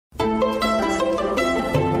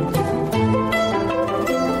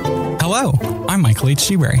Hello, I'm Michael H.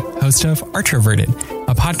 Dewberry, host of Artroverted,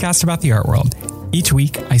 a podcast about the art world. Each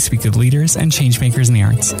week, I speak with leaders and changemakers in the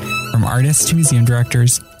arts, from artists to museum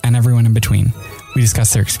directors and everyone in between. We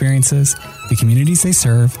discuss their experiences, the communities they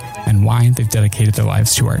serve, and why they've dedicated their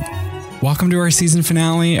lives to art. Welcome to our season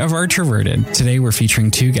finale of Artroverted. Today we're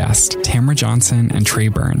featuring two guests, Tamara Johnson and Trey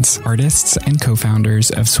Burns, artists and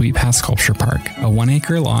co-founders of Sweet Pass Sculpture Park, a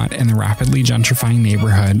 1-acre lot in the rapidly gentrifying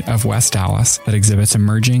neighborhood of West Dallas that exhibits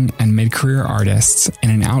emerging and mid-career artists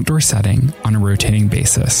in an outdoor setting on a rotating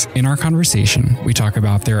basis. In our conversation, we talk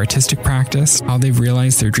about their artistic practice, how they've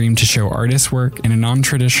realized their dream to show artists' work in a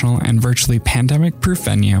non-traditional and virtually pandemic-proof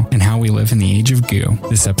venue, and how we live in the age of goo.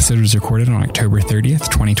 This episode was recorded on October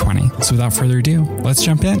 30th, 2020. So without further ado, let's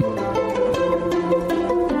jump in.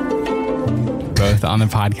 Both on the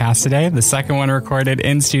podcast today. The second one recorded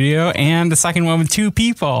in studio and the second one with two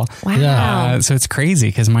people. Wow. Yeah. So it's crazy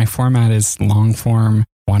because my format is long form,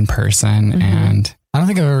 one person, and I don't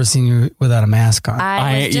think I've ever seen you without a mask on.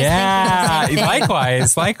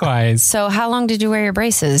 Likewise. So how long did you wear your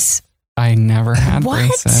braces? I never had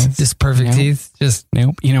braces. Just perfect teeth. Just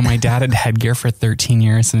nope. You know, my dad had headgear for 13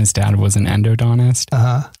 years and his dad was an endodontist.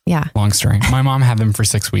 Yeah. Long story. My mom had them for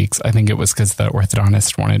 6 weeks. I think it was because the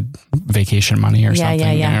orthodontist wanted vacation money or something.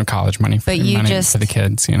 Yeah. You know, college money for, but you money just for the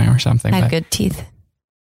kids, you know, or something. had good teeth.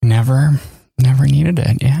 Never needed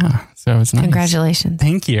it. Yeah. So it's nice. Congratulations.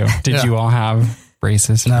 Thank you. Did you all have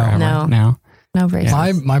braces forever? No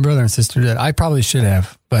braces. my brother and sister did. I probably should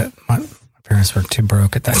have, but my parents were too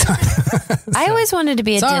broke at that time. So, I always wanted to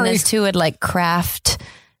be a dentist who would like craft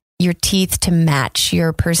your teeth to match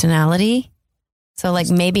your personality. So like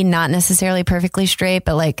maybe not necessarily perfectly straight,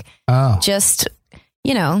 but like just,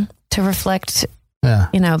 you know, to reflect,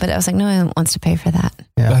 you know, but I was like, no one wants to pay for that.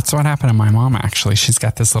 Yeah. That's what happened to my mom, actually. She's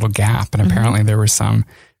got this little gap and apparently there was some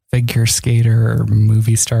figure skater or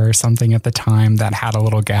movie star or something at the time that had a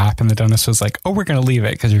little gap and the dentist was like, oh, we're going to leave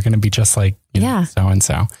it because you're going to be just like, you know,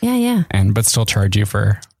 so-and-so. Yeah. But still charge you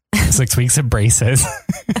for 6 weeks of braces.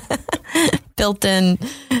 Built in,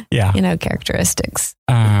 you know, characteristics.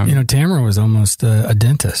 You know, Tamara was almost a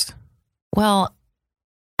dentist. Well,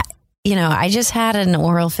 you know, I just had an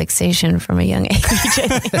oral fixation from a young age.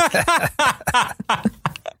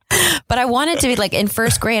 But I wanted to be like in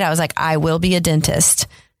first grade, I was like, I will be a dentist.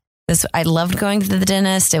 I loved going to the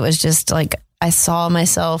dentist. It was just like, I saw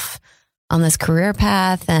myself on this career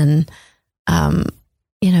path and,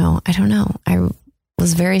 you know, I don't know. I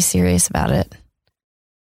was very serious about it,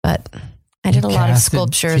 but I did a lot of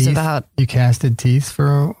sculptures about. You casted teeth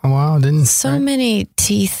for a while, didn't you? Many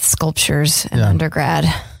teeth sculptures in undergrad.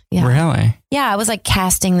 Yeah. Really? Yeah. I was like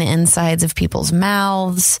casting the insides of people's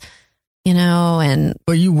mouths, you know, and.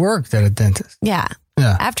 But you worked at a dentist. Yeah.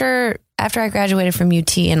 After I graduated from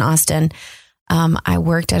UT in Austin, I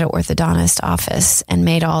worked at an orthodontist office and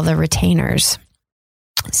made all the retainers.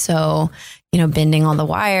 So, you know, bending all the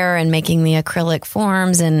wire and making the acrylic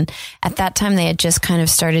forms. And at that time, they had just kind of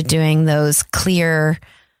started doing those clear,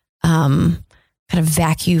 kind of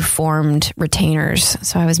vacuum formed retainers.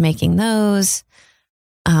 So I was making those.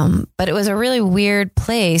 But it was a really weird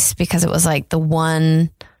place because it was like the one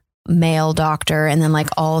male doctor and then like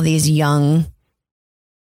all these young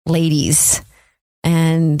ladies.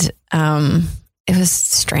 And it was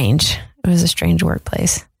strange. It was a strange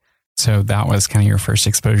workplace. So that was kind of your first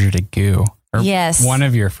exposure to goo. Yes. One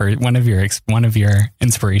of your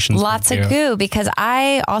inspirations. Lots of goo, because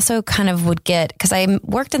I also kind of would get, because I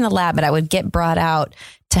worked in the lab, but I would get brought out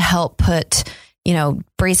to help put, you know,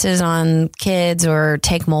 braces on kids or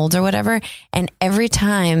take molds or whatever. And every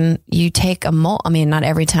time you take a mold, I mean, not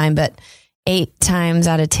every time, but 8 times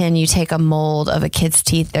out of 10, you take a mold of a kid's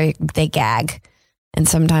teeth, they gag and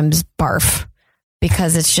sometimes barf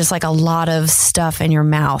because it's just like a lot of stuff in your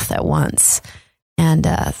mouth at once. And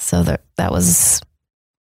so that was,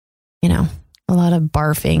 you know, a lot of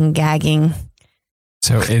barfing, gagging.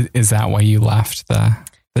 So is that why you left the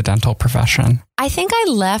dental profession? I think I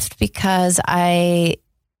left because I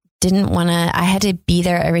didn't want to, I had to be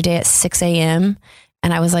there every day at 6 a.m.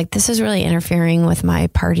 And I was like, this is really interfering with my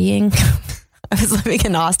partying. I was living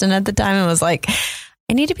in Austin at the time and was like,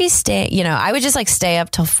 I need to be you know, I would just like stay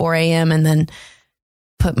up till 4 a.m. and then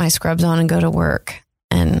put my scrubs on and go to work.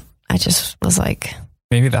 And I just was like,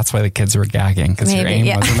 maybe that's why the kids were gagging, because your aim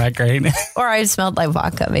wasn't that great. Or I smelled like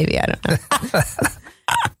vodka, maybe. I don't know.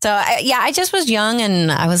 So I just was young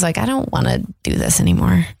and I was like, I don't want to do this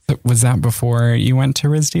anymore. Was that before you went to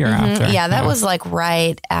RISD or after? Yeah, that was like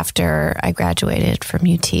right after I graduated from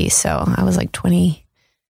UT. So I was like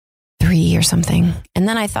 23 or something. And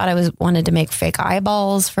then I thought I wanted to make fake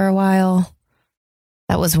eyeballs for a while.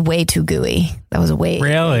 That was way too gooey. That was way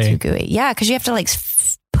too gooey. Yeah, because you have to like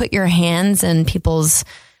put your hands in people's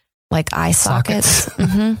like eye sockets.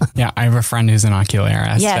 Mm-hmm. Yeah, I have a friend who's an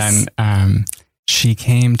ocularist. Yes. And she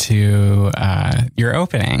came to your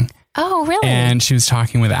opening. Oh, really? And she was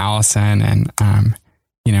talking with Allison, and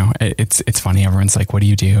you know, it's funny. Everyone's like, "What do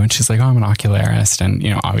you do?" And she's like, "Oh, I'm an ocularist." And you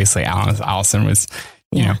know, obviously, Allison was,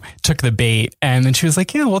 you know, took the bait, and then she was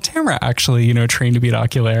like, "Yeah, well, Tamara actually, you know, trained to be an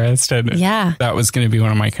ocularist," and that was going to be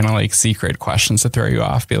one of my kind of like secret questions to throw you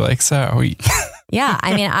off. Be like, so. Yeah,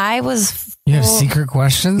 I mean, I was. You have secret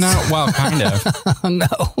questions? No, well, kind of.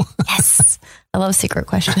 No. Yes, I love secret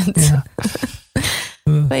questions. Yeah.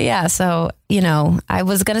 But yeah, so, you know, I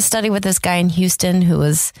was going to study with this guy in Houston who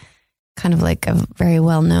was kind of like a very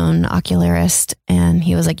well-known ocularist. And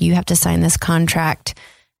he was like, you have to sign this contract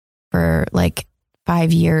for like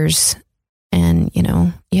 5 years. And, you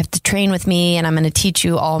know, you have to train with me and I'm going to teach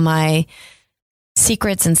you all my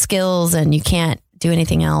secrets and skills and you can't do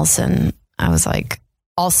anything else. And I was like,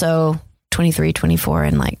 also 23, 24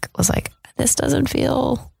 and like, was like, this doesn't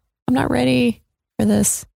feel, I'm not ready for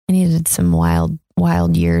this. I needed some wild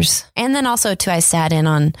years. And then also too, I sat in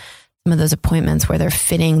on some of those appointments where they're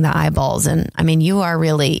fitting the eyeballs. And I mean, you are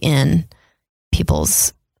really in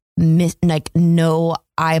people's like no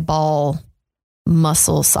eyeball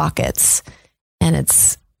muscle sockets. And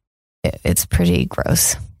it's pretty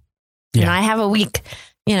gross. Yeah. And I have a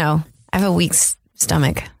weak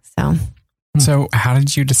stomach. So how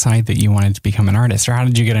did you decide that you wanted to become an artist, or how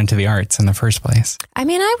did you get into the arts in the first place? I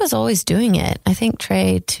mean, I was always doing it. I think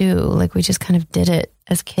Trey too, like we just kind of did it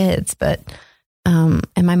as kids, but, and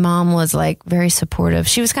my mom was like very supportive.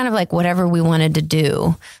 She was kind of like whatever we wanted to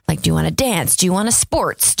do. Like, do you want to dance? Do you want to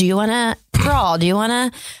sports? Do you want to draw? Do you want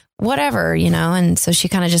to whatever, you know? And so she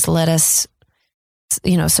kind of just let us,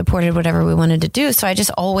 you know, supported whatever we wanted to do. So I'd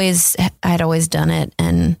always done it.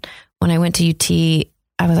 And when I went to UT,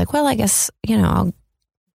 I was like, well, I guess, you know,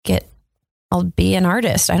 I'll be an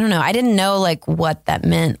artist. I don't know. I didn't know like what that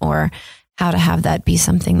meant or how to have that be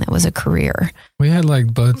something that was a career. We had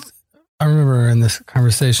like both, I remember in this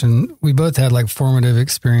conversation, we both had like formative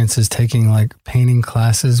experiences taking like painting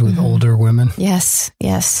classes with older women. Yes.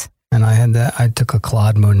 Yes. And I took a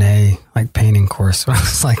Claude Monet like painting course when I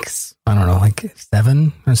was like, I don't know, like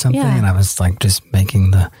 7 or something. Yeah. And I was like just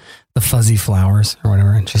making the fuzzy flowers or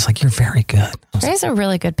whatever. And she's like, you're very good. Trey's a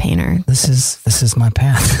really good painter. This is my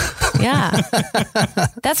path. Yeah.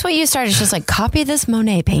 That's what you started. It's just like copy this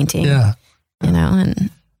Monet painting. Yeah. You know, and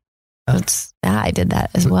I did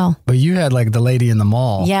that as well. But you had like the lady in the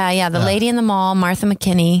mall. Yeah. The lady in the mall, Martha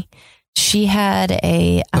McKinney. She had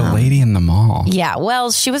the lady in the mall. Yeah.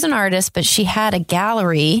 Well, she was an artist, but she had a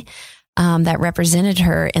gallery that represented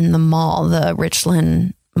her in the mall, the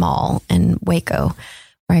Richland Mall in Waco,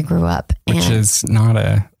 where I grew up. Which is not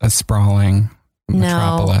a sprawling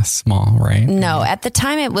metropolis mall, right? No, at the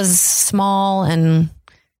time it was small and,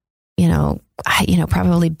 you know,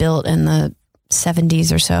 probably built in the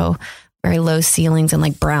 70s or so, very low ceilings and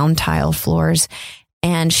like brown tile floors.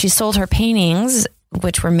 And she sold her paintings,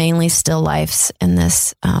 which were mainly still lifes in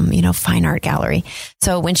this, fine art gallery.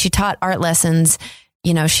 So when she taught art lessons,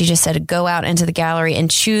 you know, she just said, go out into the gallery and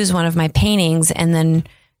choose one of my paintings and then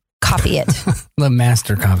copy it. The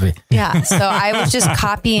master copy. Yeah. So I was just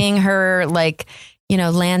copying her, like, you know,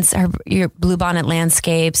 your Bluebonnet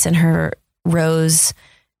landscapes and her rose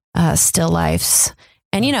still lifes.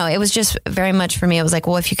 And, you know, it was just very much for me. It was like,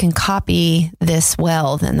 well, if you can copy this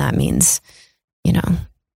well, then that means, you know,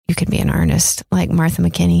 you could be an artist like Martha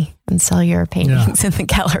McKinney and sell your paintings in the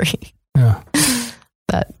gallery. Yeah.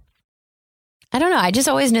 But I don't know. I just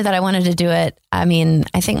always knew that I wanted to do it. I mean,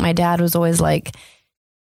 I think my dad was always like,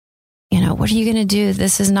 you know, what are you going to do?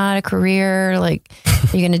 This is not a career. Like,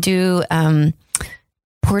 you're going to do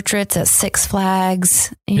portraits at Six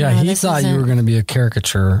Flags. He thought you were going to be a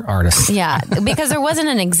caricature artist. Yeah, because there wasn't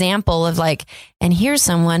an example of like, and here's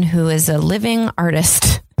someone who is a living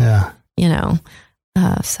artist. Yeah. You know,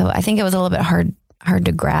 so I think it was a little bit hard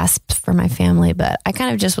to grasp for my family, but I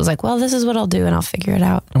kind of just was like, well, this is what I'll do and I'll figure it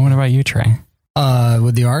out. And what about you, Trey?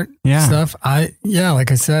 With the art stuff,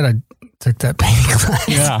 like I said, I took that painting class.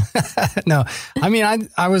 Yeah. No, I mean,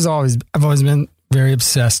 I've always been very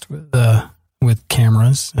obsessed with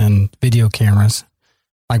cameras and video cameras.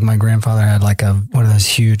 Like my grandfather had like one of those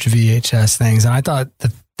huge VHS things. And I thought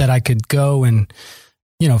that I could go and,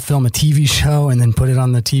 you know, film a TV show and then put it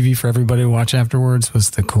on the TV for everybody to watch afterwards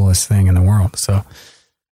was the coolest thing in the world. So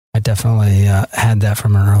I definitely had that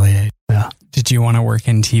from an early age. Yeah. Did you want to work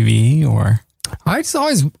in TV or? I just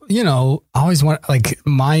always want, like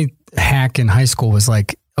my hack in high school was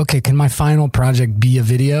like, okay, can my final project be a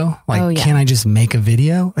video? Like, can I just make a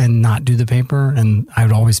video and not do the paper? And I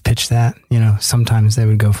would always pitch that, sometimes they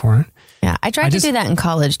would go for it. Yeah. I tried to do that in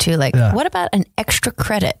college too. Like, what about an extra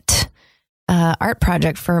credit art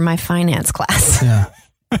project for my finance class? Yeah.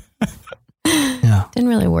 Yeah. Didn't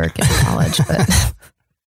really work in college, but.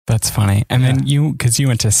 That's funny. And then because you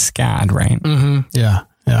went to SCAD, right? Mm-hmm. Yeah.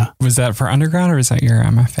 Yeah. Was that for undergrad or was that your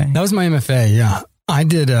MFA? That was my MFA. Yeah. I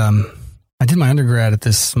did my undergrad at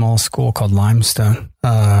this small school called Limestone,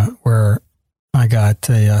 where I got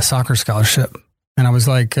a soccer scholarship. And I was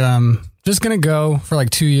like, just going to go for like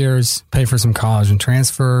 2 years, pay for some college and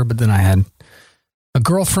transfer. But then I had a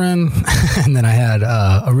girlfriend and then I had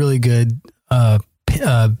a really good art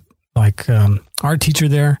teacher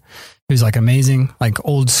there. He was like amazing, like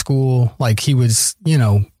old school. Like he was,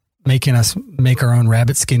 making us make our own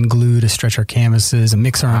rabbit skin glue to stretch our canvases and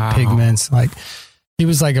mix our own pigments. Like he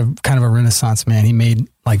was like a kind of a Renaissance man. He made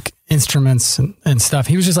like instruments and stuff.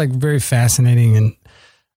 He was just like very fascinating and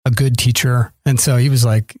a good teacher. And so he was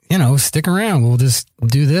like, stick around. We'll just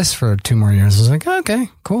do this for 2 more years. I was like, okay,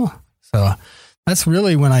 cool. So that's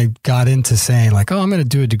really when I got into saying like, I'm going to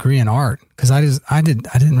do a degree in art. Cause I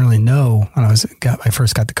didn't really know when I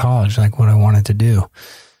first got to college, like what I wanted to do.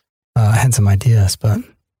 I had some ideas, but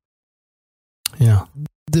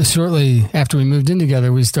shortly after we moved in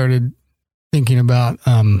together, we started thinking about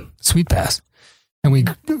Sweet Pass. And we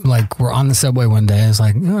were on the subway one day. I was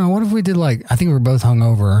like, what if we did I think we were both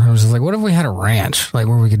hungover. I was just like, what if we had a ranch, where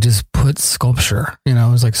we could just put sculpture, it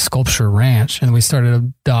was like Sculpture Ranch. And we started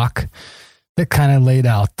a doc that kind of laid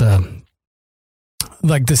out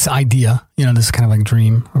this idea, this kind of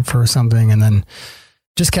dream for something. And then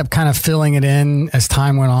just kept kind of filling it in as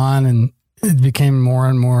time went on and it became more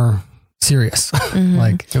and more serious.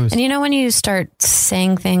 Mm-hmm. And when you start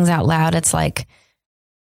saying things out loud, it's like,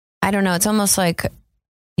 I don't know, it's almost like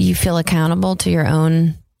you feel accountable to your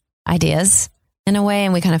own ideas in a way.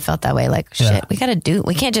 And we kind of felt that way, like, shit, we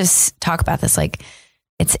can't just talk about this. Like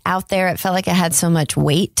it's out there. It felt like it had so much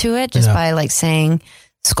weight to it just by saying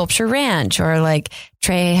Sculpture Ranch, or like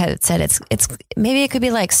Trey had said, it's maybe it could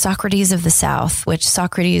be like Socrates of the South, which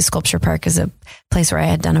Socrates Sculpture Park is a place where I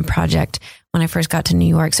had done a project when I first got to New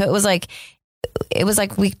York. So it was like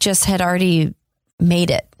we just had already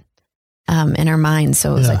made it in our minds.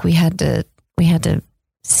 So it was like we had to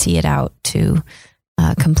see it out to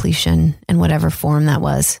completion in whatever form that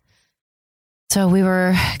was. So we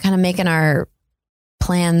were kind of making our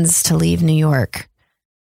plans to leave New York,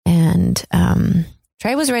 and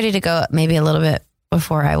Trey was ready to go maybe a little bit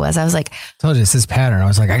before I was. I was like, I told you it's this pattern. I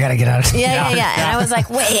was like, I got to get out of here. Yeah. And I was like,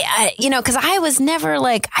 wait, because I was never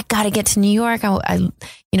like, I got to get to New York. I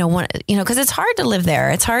because it's hard to live there.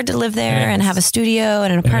 It's hard to live there and have a studio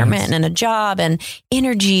and an apartment and a job and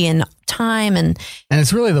energy and time. And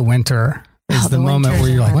it's really the winter is the moment where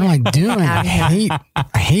you're like, what am I doing? I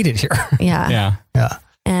hate it here. Yeah.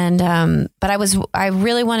 And, but I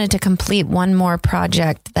really wanted to complete one more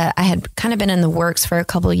project that I had kind of been in the works for a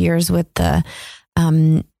couple of years with the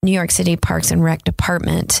New York City Parks and Rec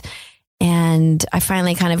Department. And I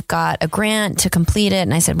finally kind of got a grant to complete it.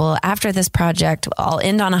 And I said, well, after this project, I'll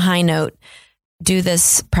end on a high note, do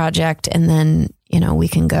this project, and then, we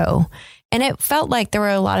can go. And it felt like there were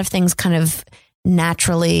a lot of things kind of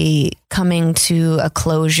naturally coming to a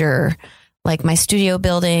closure. Like my studio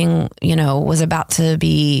building, was about to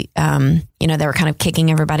be, they were kind of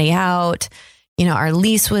kicking everybody out. Our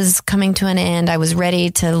lease was coming to an end. I was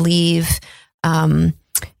ready to leave, the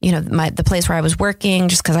place where I was working,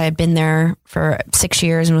 just because I had been there for 6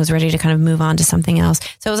 years and was ready to kind of move on to something else.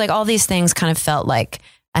 So it was like all these things kind of felt like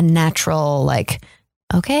a natural, like,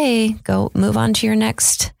 okay, go move on to your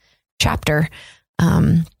next chapter.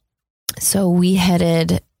 So we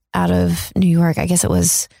headed out of New York. I guess it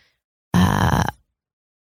was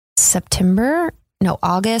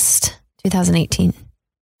August 2018.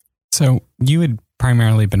 So you had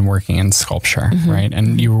primarily been working in sculpture, right?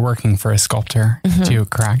 And you were working for a sculptor too,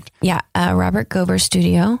 correct? Yeah, Robert Gober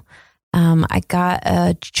Studio. I got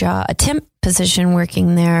a temp position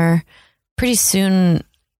working there pretty soon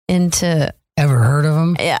into... Ever heard of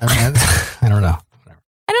him? Yeah. I don't know.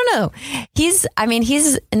 He's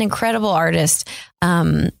an incredible artist.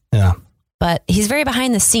 But he's very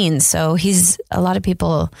behind the scenes. So a lot of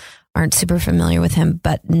people aren't super familiar with him,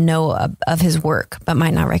 but know of his work, but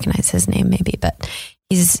might not recognize his name maybe. But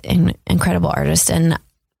he's an incredible artist, and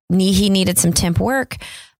he needed some temp work.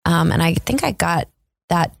 And I think I got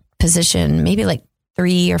that position maybe like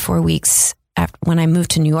 3 or 4 weeks after when I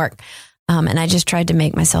moved to New York. And I just tried to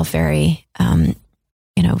make myself very,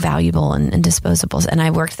 valuable and disposable. And I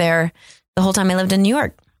worked there the whole time I lived in New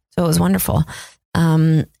York. So it was wonderful.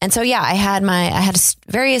 And so, yeah, I had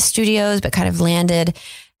various studios, but kind of landed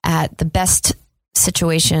at the best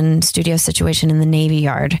studio situation in the Navy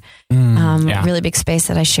Yard. Really big space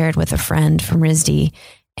that I shared with a friend from RISD,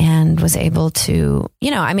 and was able to,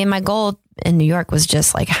 my goal in New York was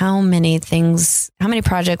just like, how many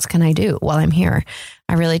projects can I do while I'm here?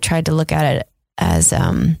 I really tried to look at it as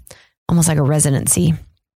almost like a residency.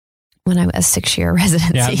 When I was a 6-year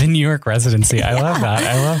residency. Yeah, the New York residency. I love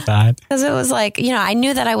that. Because it was like, I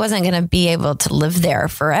knew that I wasn't going to be able to live there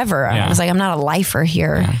forever. I was like, I'm not a lifer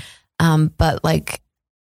here. Yeah. But like,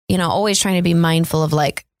 always trying to be mindful of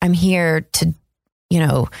like, I'm here to,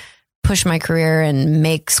 push my career and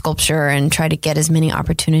make sculpture and try to get as many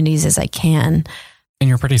opportunities as I can. And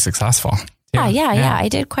you're pretty successful. Yeah. I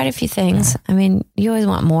did quite a few things. Yeah. I mean, you always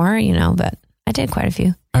want more, but I did quite a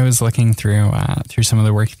few. I was looking through some of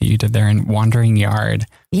the work that you did there, and Wandering Yard.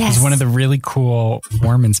 Yes. It was one of the really cool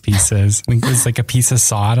Mormons pieces. I think it was like a piece of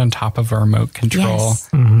sod on top of a remote control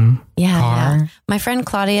car. Yeah. My friend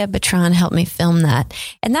Claudia Bertrand helped me film that.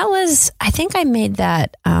 And that was, I think I made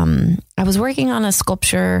that, I was working on a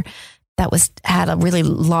sculpture that had a really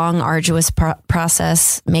long, arduous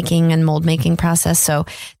process, making and mold making process. So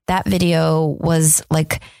that video was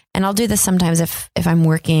like, and I'll do this sometimes if I'm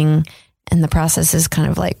working and the process is kind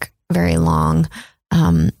of like very long,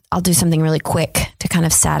 I'll do something really quick to kind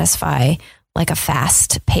of satisfy like a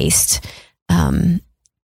fast paced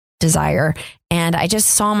desire. And I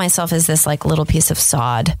just saw myself as this like little piece of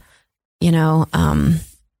sod, and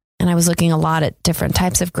I was looking a lot at different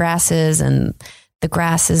types of grasses and the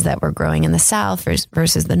grasses that were growing in the South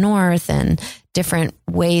versus the North, and different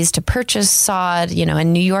ways to purchase sod.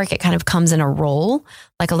 In New York, it kind of comes in a roll,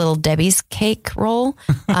 like a little Debbie's cake roll.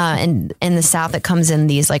 And in the South, it comes in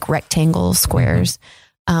these like rectangle squares.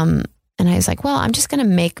 And I was like, well, I'm just going to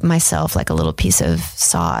make myself like a little piece of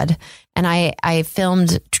sod. And I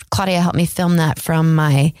filmed, Claudia helped me film that from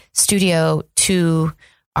my studio to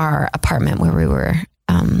our apartment where we were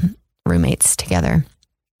roommates together.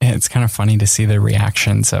 It's kind of funny to see the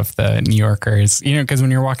reactions of the New Yorkers, because when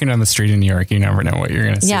you're walking down the street in New York, you never know what you're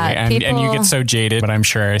going to see. And you get so jaded, but I'm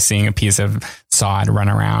sure seeing a piece of sod run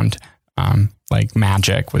around like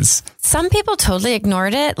magic was... Some people totally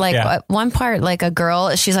ignored it. Like at one part, like a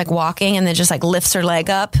girl, she's like walking and then just like lifts her leg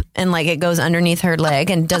up and like it goes underneath her leg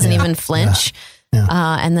and doesn't even flinch. Yeah.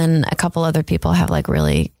 And then a couple other people have like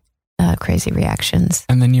really... crazy reactions.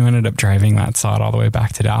 And then you ended up driving that sod all the way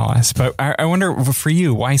back to Dallas. But I wonder, for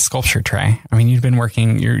you, why sculpture, Trey? I mean, you've been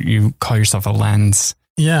working, you call yourself a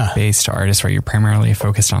lens-based artist, right? You're primarily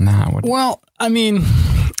focused on that. Well, I mean,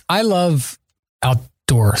 I love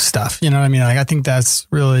outdoor stuff. You know what I mean? Like, I think that's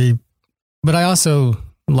really, but I also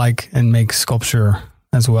like and make sculpture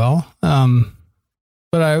as well.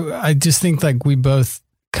 But I just think like we both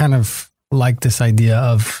kind of like this idea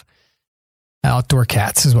of outdoor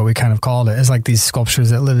cats is what we kind of called it. It's like these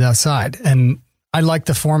sculptures that lived outside. And I liked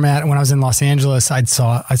the format. When I was in Los Angeles, I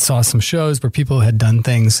saw some shows where people had done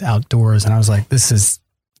things outdoors. And I was like, this is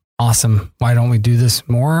awesome. Why don't we do this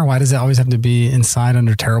more? Why does it always have to be inside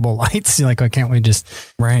under terrible lights? Like, why can't we just,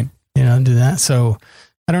 do that? So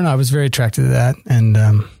I don't know. I was very attracted to that. And,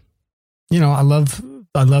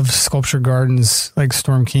 I love sculpture gardens like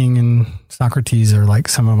Storm King and Socrates are like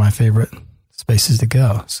some of my favorite spaces to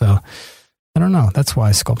go. So I don't know. That's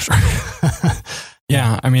why sculpture.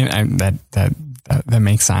 Yeah. I mean, that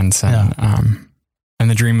makes sense. And, and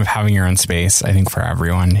the dream of having your own space, I think for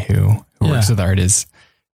everyone who works with art is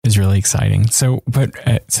really exciting. So,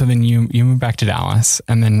 so then you moved back to Dallas,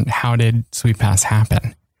 and then how did Sweet Pass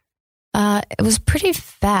happen? It was pretty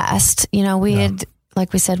fast. We had,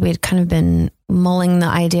 like we said, we had kind of been mulling the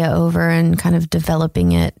idea over and kind of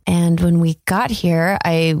developing it. And when we got here,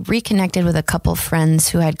 I reconnected with a couple friends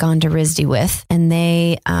who I'd gone to RISD with, and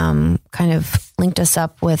they kind of linked us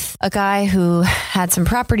up with a guy who had some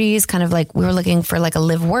properties, kind of like we were looking for like a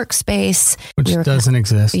live workspace. Which doesn't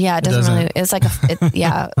exist. Yeah, it doesn't really, it's like,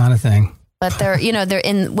 not a thing. But they're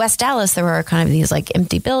in West Dallas, there were kind of these like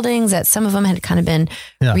empty buildings that some of them had kind of been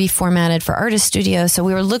reformatted for artist studios. So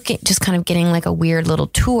we were just kind of getting like a weird little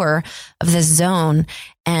tour of this zone,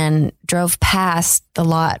 and drove past the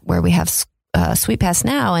lot where we have Sweet Pass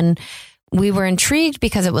now. And we were intrigued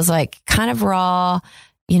because it was like kind of raw,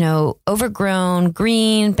 overgrown,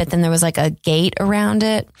 green, but then there was like a gate around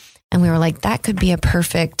it. And we were like, that could be a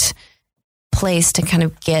perfect place to kind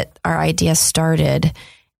of get our idea started.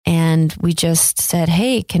 And we just said,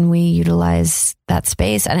 hey, can we utilize that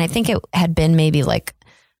space? And I think it had been maybe like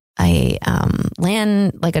a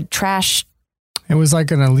like a trash. It was like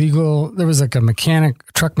there was like a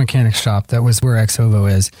truck mechanic shop that was where Ex Ovo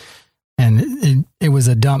is. And it was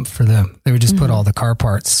a dump for them. They would just put all the car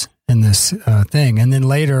parts in this thing. And then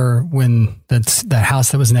later, when that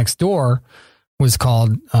house that was next door was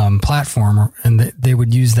called Platform, and they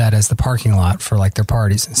would use that as the parking lot for like their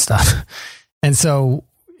parties and stuff. And so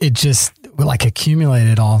it just like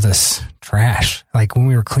accumulated all this trash. Like when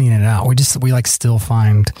we were cleaning it out, we like still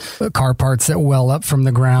find car parts that well up from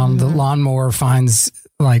the ground. The lawnmower finds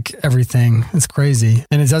like everything. It's crazy.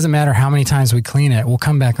 And it doesn't matter how many times we clean it. We'll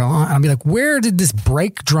come back on. I'll be like, where did this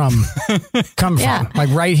brake drum come from? Like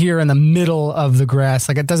right here in the middle of the grass.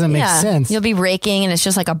 Like it doesn't make sense. You'll be raking and it's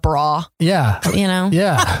just like a bra. Yeah. You know?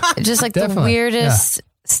 Yeah. Just like the weirdest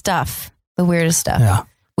stuff. The weirdest stuff. Yeah.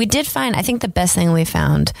 We did find, I think the best thing we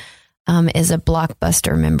found is a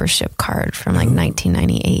Blockbuster membership card from like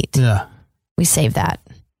 1998. Yeah. We saved that.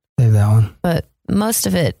 Save that one. But most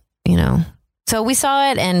of it, so we saw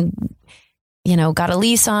it and, got a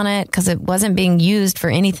lease on it because it wasn't being used for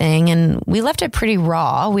anything. And we left it pretty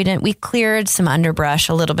raw. We cleared some underbrush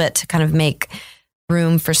a little bit to kind of make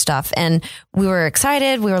room for stuff. And we were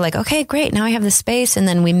excited. We were like, okay, great. Now I have the space. And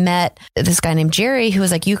then we met this guy named Jerry who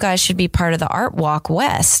was like, you guys should be part of the Art Walk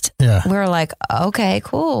West. Yeah. We were like, okay,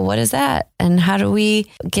 cool. What is that? And how do we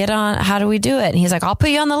do it? And he's like, I'll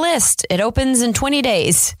put you on the list. It opens in 20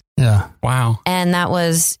 days. Yeah. Wow. And that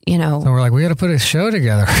was, So we're like, we got to put a show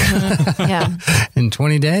together. Yeah. In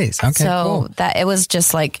 20 days. Okay. So cool. that it was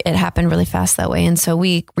just like, it happened really fast that way. And so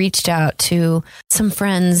we reached out to some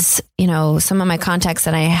friends, some of my contacts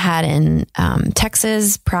that I had in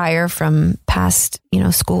Texas prior from past,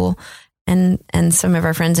 school and some of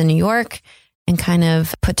our friends in New York, and kind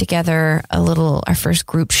of put together our first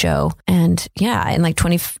group show. And in like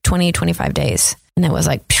 25 days. And it was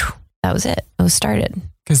like, phew, that was it. It was started.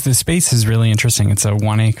 Because the space is really interesting. It's a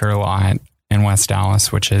 1 acre lot in West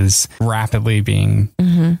Dallas, which is rapidly being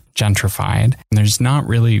gentrified. And there's not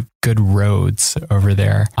really good roads over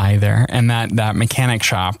there either. And that mechanic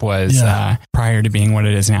shop was, prior to being what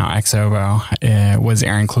it is now, Ex-Oboe, was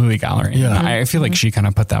Erin Cluley Gallery. Yeah. And I feel like she kind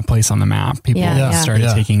of put that place on the map. People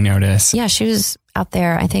started taking notice. Yeah, she was out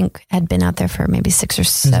there, I think had been out there for maybe 6 or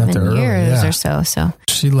 7 years or so. So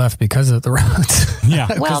she left because of the roads. Yeah.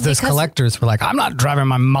 Well, those collectors were like, I'm not driving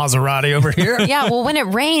my Maserati over here. Yeah. Well, when it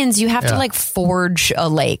rains, you have to like forge a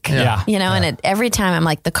lake. Yeah. And every time I'm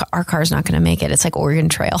like, our car's not going to make it. It's like Oregon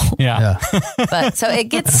Trail. Yeah. But so it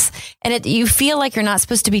gets, and you feel like you're not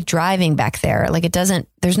supposed to be driving back there. Like it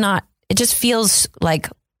just feels like,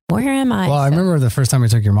 where am I? Well, I remember the first time we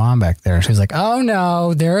took your mom back there. She was like, oh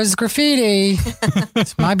no, there is graffiti.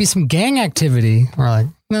 This might be some gang activity. We're like,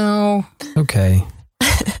 no, okay.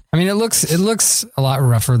 I mean, it looks a lot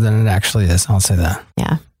rougher than it actually is. I'll say that.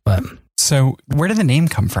 Yeah. But so where did the name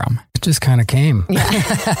come from? it just kind of came.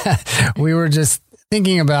 Yeah. We were just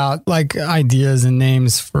thinking about like ideas and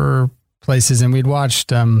names for places, and we'd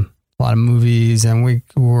watched a lot of movies, and we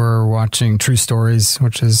were watching True Stories,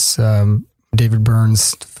 which is David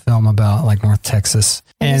Byrne's film about like North Texas.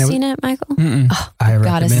 Have you seen it, Michael? Oh, I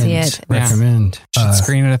gotta see it. Recommend. Should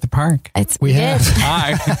screen it at the park. We have.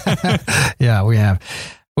 Hi. Yeah, we have.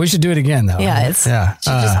 We should do it again, though. Yeah,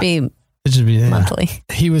 right? It should be monthly.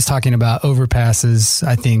 He was talking about overpasses,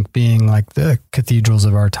 I think, being like the cathedrals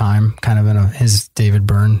of our time, kind of in his David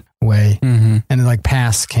Byrne way. Mm-hmm. And then like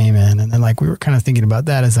pass came in, and then like we were kind of thinking about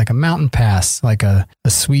that as like a mountain pass, like a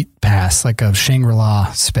sweet pass, like a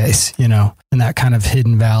Shangri-La space, and that kind of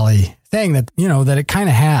hidden valley thing that, that it kind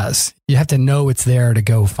of has. You have to know it's there to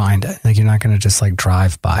go find it. Like you're not going to just like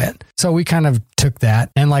drive by it. So we kind of took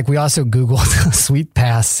that, and like we also Googled Sweet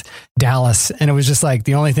Pass Dallas, and it was just like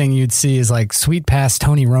the only thing you'd see is like Sweet Pass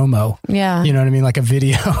Tony Romo. Yeah. You know what I mean? Like a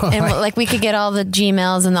video. And like we could get all the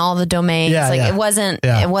Gmails and all the domains. It wasn't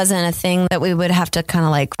a thing that we would have to kind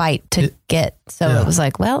of like fight to get. So it was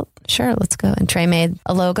like, well, sure, let's go. And Trey made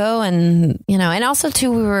a logo, and, and also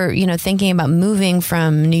too, we were, thinking about moving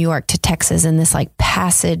from New York to Texas in this like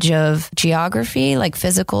passage of geography, like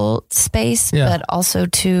physical space, but also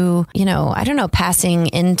to, I don't know, passing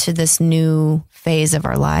into this new phase of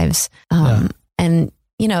our lives. And,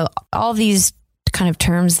 all these kind of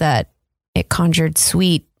terms that it conjured: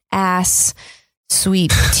 sweet ass,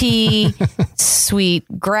 sweet tea, sweet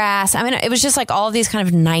grass. I mean, it was just like all these kind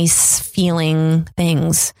of nice feeling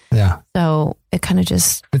things. Yeah. So it kind of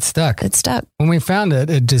just... It stuck. When we found it,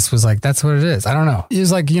 it just was like, that's what it is. I don't know. It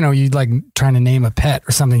was like, you'd like trying to name a pet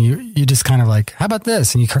or something. You just kind of like, how about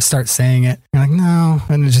this? And you start saying it. You're like, no.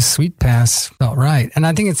 And it just Sweet Pass felt right. And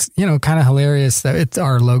I think it's, kind of hilarious that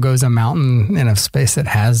our logo's a mountain in a space that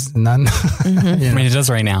has none. Mm-hmm. I mean, it does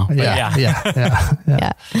right now. Yeah.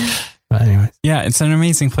 But anyway. Yeah, it's an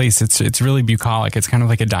amazing place. It's really bucolic. It's kind of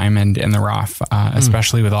like a diamond in the rough,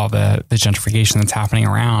 especially with all the gentrification that's happening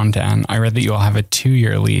around. And I read that you all have a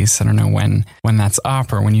 2-year lease. I don't know when that's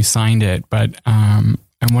up or when you signed it, but I'm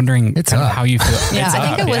wondering It's kind of up. how you feel. Yeah, It's I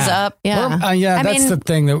think up, it was yeah. up. Yeah. Well, that's the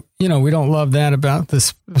thing that, we don't love that about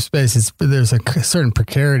this space. There's a certain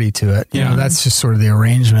precarity to it. Yeah. That's just sort of the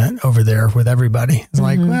arrangement over there with everybody. It's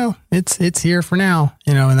like, well, it's here for now,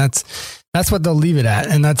 and that's what they'll leave it at.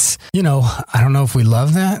 And that's, I don't know if we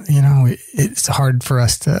love that, it's hard for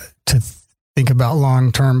us to think about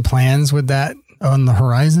long-term plans with that on the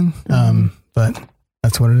horizon. But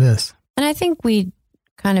that's what it is. And I think we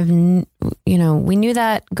kind of, we knew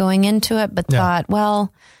that going into it, but thought,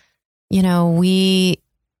 well, we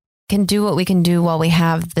can do what we can do while we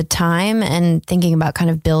have the time, and thinking about kind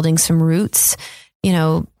of building some roots.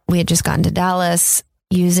 We had just gotten to Dallas,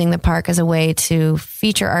 using the park as a way to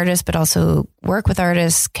feature artists, but also work with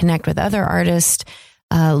artists, connect with other artists,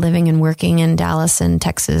 living and working in Dallas and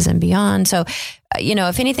Texas and beyond. So,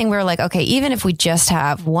 if anything, we were like, okay, even if we just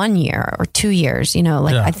have 1 year or 2 years,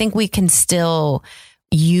 I think we can still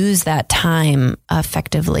use that time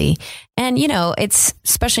effectively. And, it's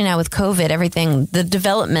especially now with COVID, the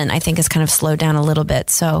development, I think, has kind of slowed down a little bit.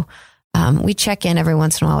 So we check in every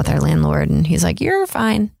once in a while with our landlord, and he's like, you're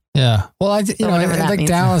fine. Yeah. Well, I like means.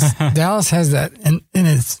 Dallas has that. And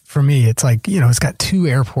it's, for me, it's like, it's got 2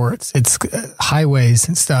 airports, it's highways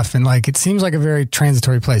and stuff. And like, it seems like a very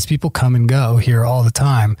transitory place. People come and go here all the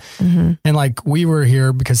time. Mm-hmm. And like, we were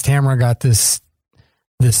here because Tamara got this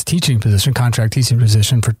contract teaching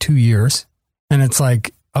position for 2 years. And it's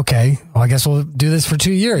like, okay, well, I guess we'll do this for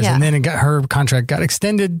 2 years. Yeah. And then her contract got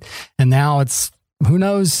extended, and now it's, who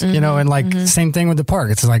knows, and like same thing with the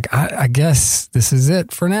park. It's like, I guess this is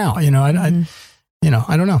it for now. I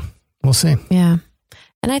don't know. We'll see. Yeah.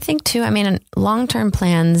 And I think too, long-term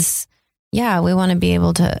plans, we want to be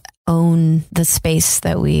able to own the space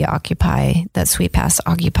that we occupy, that Sweetpass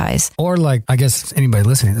occupies. Or like, I guess anybody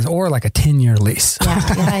listening to this, or like a 10-year lease.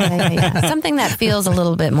 Yeah. Something that feels a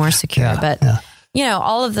little bit more secure.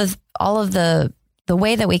 All of the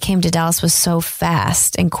way that we came to Dallas was so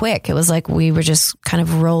fast and quick. It was like we were just kind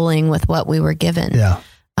of rolling with what we were given. Yeah.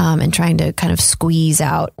 And trying to kind of squeeze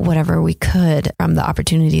out whatever we could from the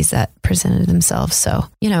opportunities that presented themselves. So,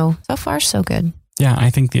 so far so good. Yeah,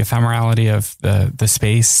 I think the ephemerality of the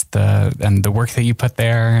space, and the work that you put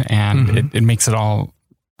there, and it makes it all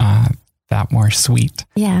that more sweet.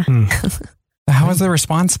 Yeah. How has the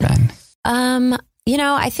response been?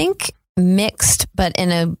 I think mixed, but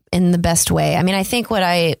in the best way. I think what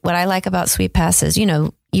I like about Sweetpass is,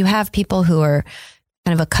 you have people who are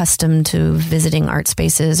kind of accustomed to visiting art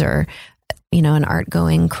spaces, or, an art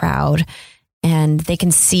going crowd, and they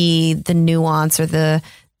can see the nuance or the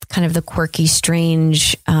kind of the quirky,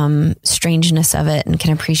 strangeness of it, and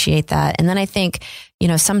can appreciate that. And then I think,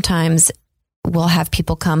 sometimes we'll have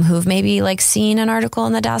people come who've maybe like seen an article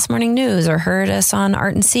in the Dallas Morning News or heard us on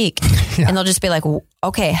Art and Seek, and they'll just be like,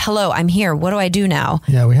 okay, hello, I'm here. What do I do now?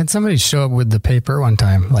 Yeah. We had somebody show up with the paper one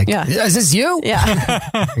time. Like, is this you? Yeah.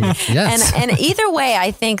 Yes. And either way,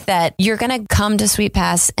 I think that you're going to come to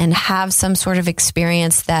Sweetpass and have some sort of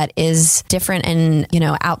experience that is different and,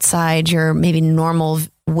 outside your maybe normal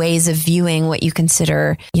ways of viewing what you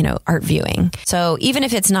consider, art viewing. So even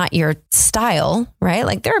if it's not your style, right?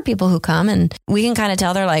 Like there are people who come and we can kind of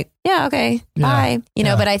tell they're like, yeah, okay, bye.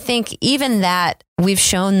 But I think even that we've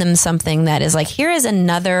shown them something that is like, here is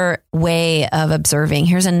another way of observing.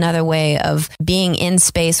 Here's another way of being in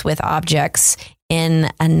space with objects in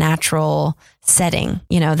a natural setting,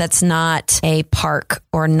 that's not a park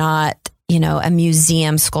or not, a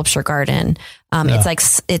museum sculpture garden. It's like,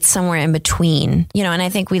 it's somewhere in between, and I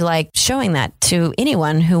think we like showing that to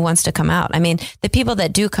anyone who wants to come out. The people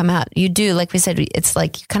that do come out, you do, like we said, it's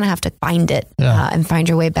like you kind of have to find it and find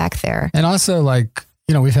your way back there. And also like,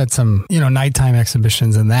 we've had some, nighttime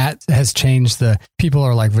exhibitions, and that has changed people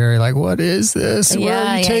are like, very like, what is this? Where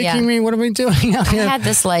are you taking me? What are we doing out here? I had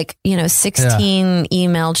this 16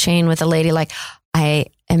 email chain with a lady, like, I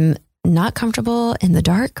am not comfortable in the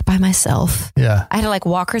dark by myself. Yeah. I had to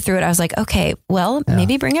walk her through it. I was like, okay, well,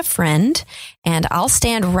 maybe bring a friend, and I'll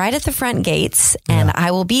stand right at the front gates, and I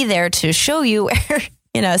will be there to show you where,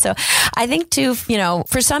 so I think too,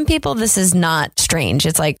 for some people, this is not strange.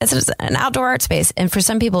 It's like, this is an outdoor art space. And for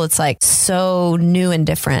some people, it's like so new and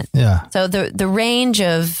different. Yeah. So the range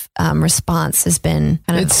of response has been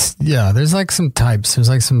kind of. There's like some types. There's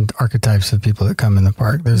like some archetypes of people that come in the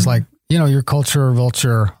park. There's like, your culture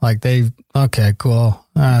vulture, like okay, cool.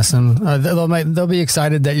 Awesome. They'll be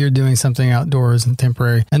excited that you're doing something outdoors and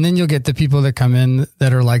temporary. And then you'll get the people that come in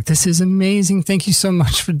that are like, this is amazing. Thank you so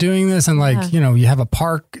much for doing this. And like, you have a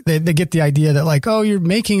park. They get the idea that like, oh, you're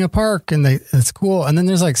making a park and that's cool. And then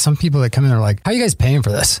there's like some people that come in and are like, how are you guys paying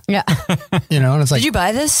for this? Yeah. And it's like, did you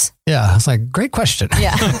buy this? Yeah. It's like, great question.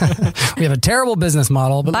 Yeah. We have a terrible business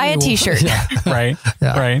model, but buy a t-shirt. Yeah. Right.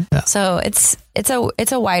 Yeah. Right. Yeah. So it's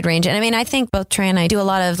a wide range. And I mean, I think both Trey and I do a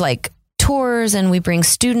lot of like tours and we bring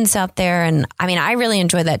students out there. And I mean, I really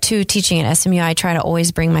enjoy that too. Teaching at SMU, I try to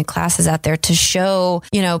always bring my classes out there to show,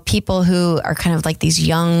 people who are kind of like these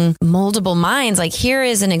young moldable minds. Like here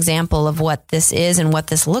is an example of what this is and what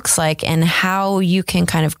this looks like and how you can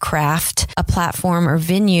kind of craft a platform or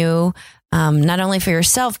venue not only for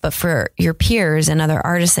yourself, but for your peers and other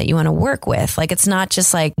artists that you want to work with. Like, it's not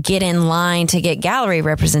just like get in line to get gallery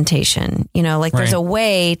representation, there's a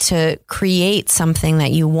way to create something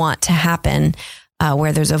that you want to happen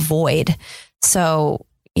where there's a void. So,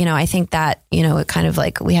 I think that, it kind of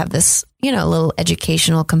like we have this, little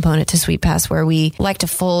educational component to SweetPass where we like to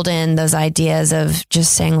fold in those ideas of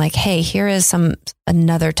just saying like, hey, here is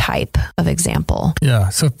another type of example. Yeah.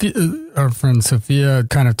 So our friend Sophia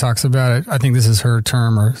kind of talks about it. I think this is her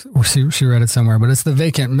term or she read it somewhere, but it's the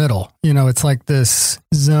vacant middle. It's like this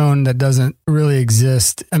zone that doesn't really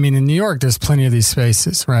exist. I mean, in New York, there's plenty of these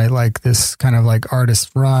spaces, right? Like this kind of like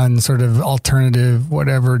artist run sort of alternative,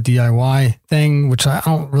 whatever DIY thing, which I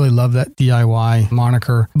don't really love that DIY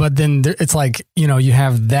moniker, but then it's like, you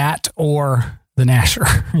have that or the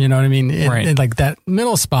Nasher, you know what I mean? Right. And like that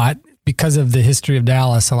middle spot, because of the history of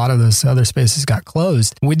Dallas, a lot of those other spaces got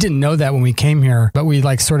closed. We didn't know that when we came here, but we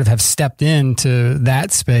like sort of have stepped into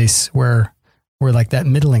that space where we're like that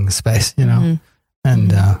middling space, And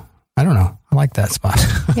I don't know. I like that spot.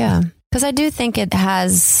 Yeah. Because I do think it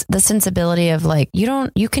has the sensibility of like,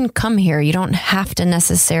 you can come here. You don't have to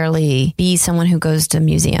necessarily be someone who goes to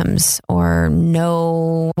museums or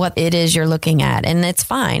know what it is you're looking at. And it's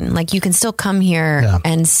fine. Like you can still come here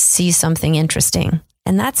and see something interesting.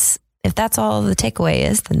 And if that's all the takeaway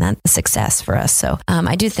is, then that's a success for us. So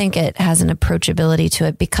I do think it has an approachability to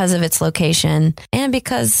it because of its location and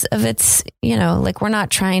because of its, like we're not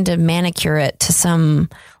trying to manicure it to some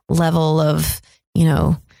level of,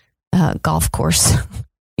 golf course,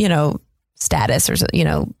 status or,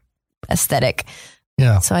 aesthetic.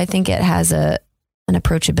 Yeah. So I think it has an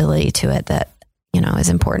approachability to it that, is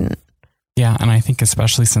important. Yeah. And I think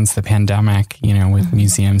especially since the pandemic, with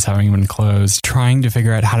museums having been closed, trying to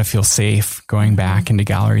figure out how to feel safe going back into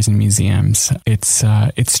galleries and museums,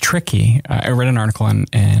 it's tricky. I read an article in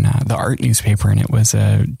the art newspaper, and it was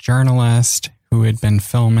a journalist who had been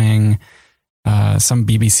filming some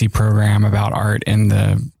BBC program about art in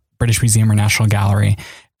the British Museum or National Gallery.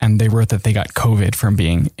 And they wrote that they got COVID from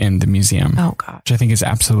being in the museum. Oh, God. Which I think is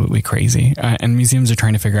absolutely crazy. And museums are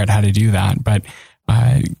trying to figure out how to do that. But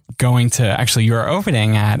going to actually your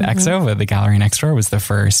opening at Exova, the gallery next door, was the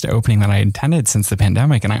first opening that I attended since the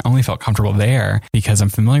pandemic. And I only felt comfortable there because I'm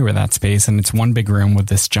familiar with that space. And it's one big room with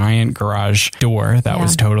this giant garage door that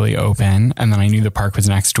was totally open. And then I knew the park was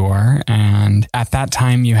next door. And at that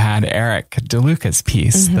time you had Eric DeLuca's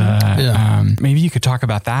piece. Maybe you could talk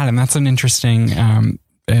about that. And that's an interesting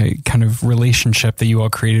kind of relationship that you all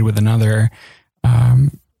created with another.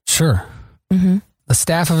 Sure. Mm-hmm. The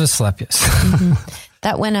Staff of Asclepius.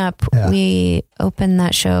 That went up. Yeah. We opened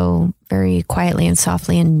that show very quietly and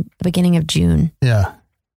softly in the beginning of June. Yeah,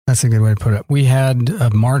 that's a good way to put it. We had a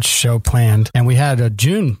March show planned and we had a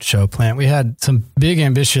June show planned. We had some big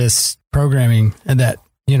ambitious programming that,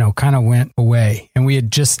 kind of went away. And we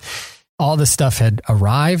had all the stuff had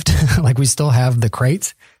arrived. Like we still have the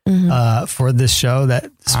crates for this show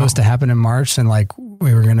that's supposed to happen in March. And like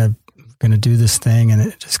we were going to do this thing, and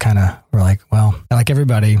it just kind of, we're like, well, like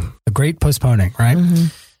everybody, a great postponing, right?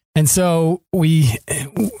 And so we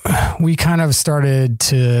kind of started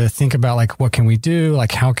to think about like, what can we do?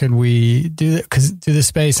 Like, how could we do this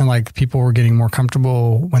space? And like, people were getting more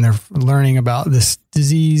comfortable when they're learning about this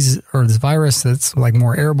disease or this virus that's like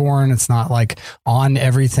more airborne. It's not like on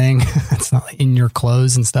everything. It's not like in your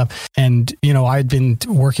clothes and stuff. And, I'd been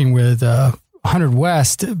working with 100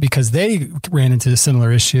 West because they ran into a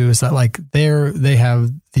similar issue, is that like they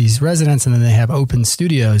have these residents and then they have open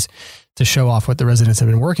studios to show off what the residents have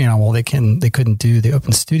been working on. Well, they couldn't do the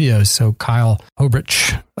open studios. So Kyle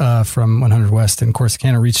Hobrich from 100 West in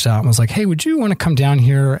Corsicana reached out and was like, hey, would you want to come down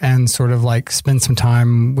here and sort of like spend some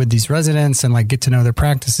time with these residents and like get to know their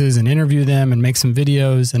practices and interview them and make some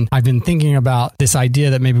videos? And I've been thinking about this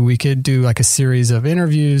idea that maybe we could do like a series of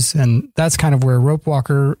interviews. And that's kind of where Rope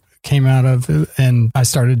Walker came out of, and I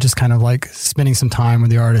started just kind of like spending some time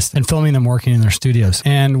with the artists and filming them working in their studios.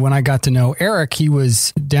 And when I got to know Eric, he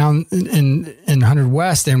was down in 100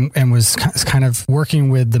 West and was kind of working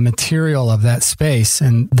with the material of that space.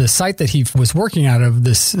 And the site that he was working out of,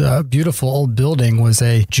 this beautiful old building, was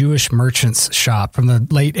a Jewish merchant's shop from the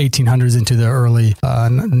late 1800s into the early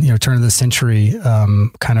turn of the century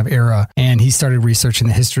kind of era. And he started researching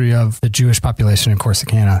the history of the Jewish population in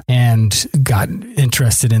Corsicana and got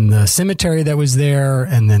interested in the cemetery that was there,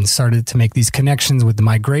 and then started to make these connections with the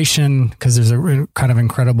migration, because there's a kind of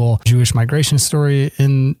incredible Jewish migration story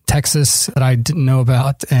in Texas that I didn't know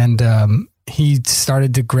about. And he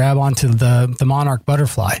started to grab onto the monarch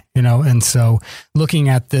butterfly, and so looking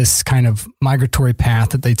at this kind of migratory path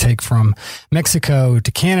that they take from Mexico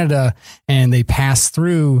to Canada, and they pass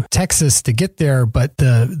through Texas to get there, but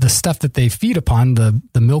the stuff that they feed upon, the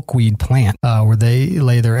milkweed plant, where they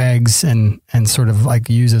lay their eggs and sort of like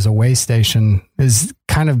use as a way station, is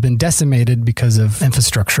kind of been decimated because of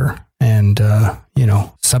infrastructure and,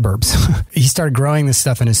 suburbs. He started growing this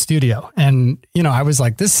stuff in his studio. And, I was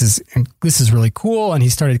like, this is really cool. And he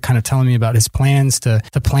started kind of telling me about his plans to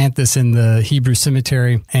plant this in the Hebrew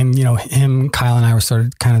cemetery. And, Kyle and I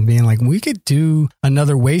started kind of being like, we could do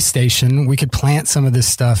another way station. We could plant some of this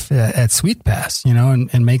stuff at Sweet Pass,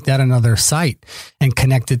 and make that another site and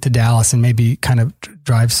connect it to Dallas and maybe kind of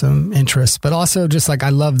drive some interest. But also just like, I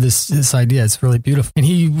love this idea. It's really beautiful. And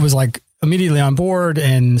he was like, immediately on board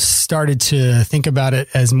and started to think about it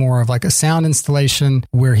as more of like a sound installation,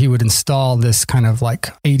 where he would install this kind of like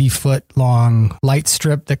 80-foot long light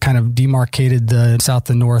strip that kind of demarcated the south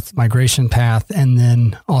to north migration path. And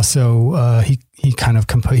then also he kind of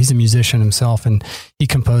he's a musician himself, and he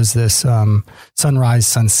composed this sunrise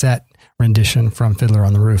sunset rendition from Fiddler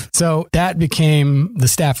on the Roof. So that became the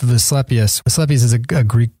staff of Asclepius. Asclepius is a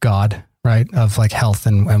Greek god, right, of like health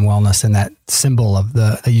and wellness, and that symbol of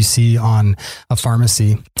that you see on a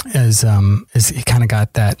pharmacy is he kind of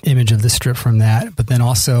got that image of the strip from that. But then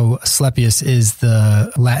also Asclepius is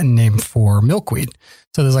the Latin name for milkweed.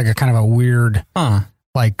 So there's like a kind of a weird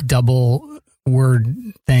like double word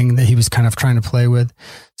thing that he was kind of trying to play with.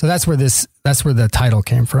 So that's where the title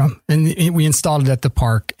came from. And we installed it at the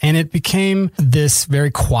park, and it became this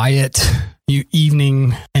very quiet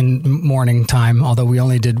evening and morning time, although we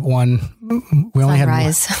only did one. We only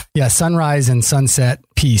sunrise. Had one, sunrise and sunset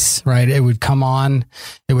piece, right? It would come on,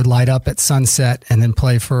 it would light up at sunset and then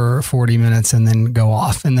play for 40 minutes and then go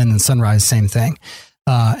off. And then in sunrise, same thing.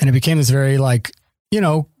 And it became this very like,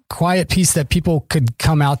 quiet piece that people could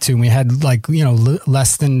come out to. And we had like,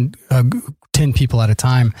 less than 10 people at a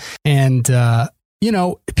time. And,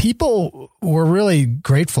 people were really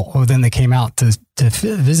grateful when they came out to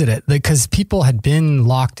visit it, because people had been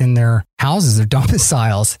locked in their houses, their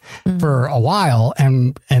domiciles for a while,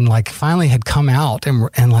 and like finally had come out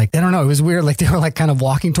and like, I don't know, it was weird. Like they were like kind of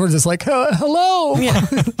walking towards us like, hello,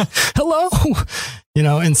 hello,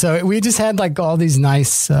 and so we just had like all these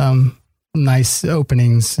nice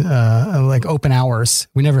openings, like open hours.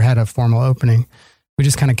 We never had a formal opening. We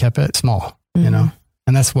just kind of kept it small,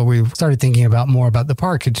 And that's what we started thinking about more about the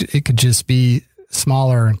park. It could just be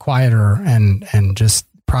smaller and quieter and just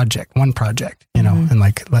one project, and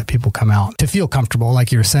like let people come out to feel comfortable,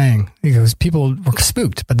 like you were saying, because people were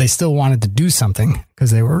spooked, but they still wanted to do something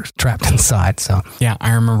because they were trapped inside. So yeah,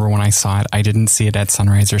 I remember when I saw it, I didn't see it at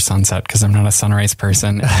sunrise or sunset because I'm not a sunrise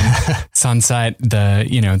person. And sunset,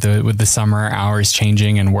 with the summer hours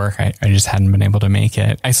changing and work, I just hadn't been able to make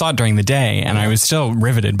it. I saw it during the day, and I was still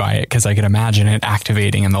riveted by it because I could imagine it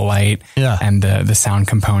activating in the light and the sound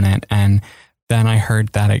component. And then I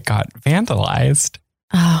heard that it got vandalized.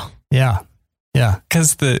 Oh, yeah.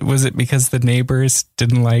 Because because the neighbors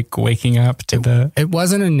didn't like waking up to It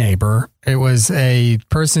wasn't a neighbor. It was a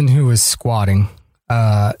person who was squatting,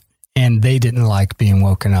 and they didn't like being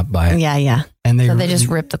woken up by it. Yeah. And they just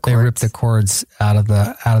ripped the cords. They ripped the cords out of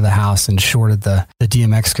the house and shorted the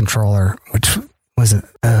DMX controller, which was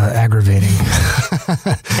aggravating.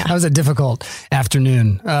 That was a difficult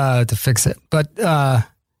afternoon to fix it. But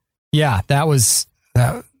that was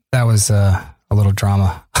a little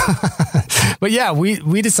drama. But yeah,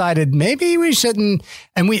 we decided maybe we shouldn't.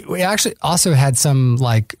 And we actually also had some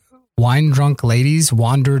like wine drunk ladies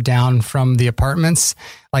wander down from the apartments,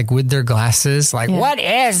 like with their glasses, like, what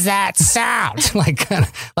is that sound?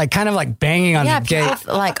 kind of banging on the gate.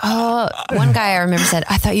 One guy I remember said,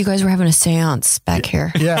 I thought you guys were having a seance back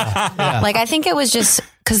here. Yeah. Like, I think it was just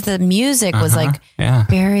because the music was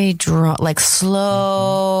very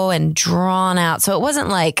slow and drawn out. So it wasn't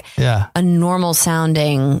like a normal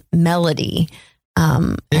sounding melody.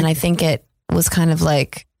 And I think it was kind of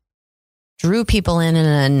like drew people in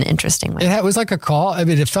an interesting way. It was like a call. I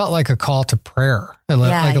mean, it felt like a call to prayer, a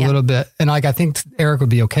little bit. And like, I think Eric would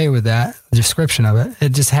be okay with that description of it.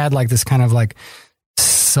 It just had like this kind of like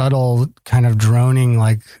subtle kind of droning,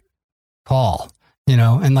 like call,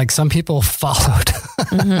 and like some people followed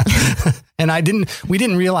and we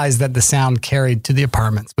didn't realize that the sound carried to the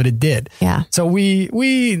apartments, but it did. Yeah. So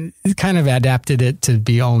we kind of adapted it to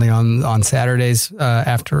be only on Saturdays,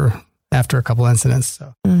 after a couple incidents.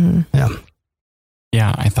 So, yeah.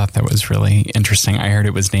 Yeah, I thought that was really interesting. I heard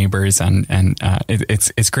it was neighbors, and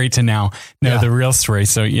it's great to now know the real story.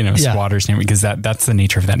 So squatters, because that's the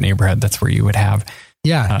nature of that neighborhood. That's where you would have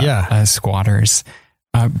squatters.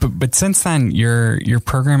 But since then, your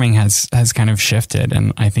programming has kind of shifted,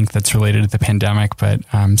 and I think that's related to the pandemic. But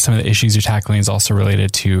some of the issues you're tackling is also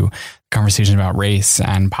related to conversation about race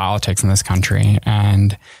and politics in this country.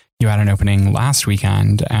 And you had an opening last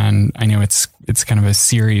weekend, and I know it's kind of a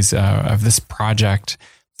series of this project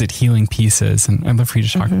that Healing Pieces, and I'd love for you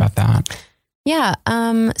to talk about that. Yeah.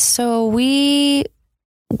 So we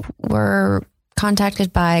were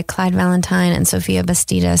contacted by Clyde Valentine and Sophia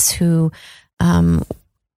Bastidas, who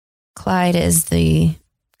Clyde is the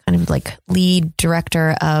kind of like lead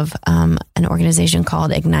director of an organization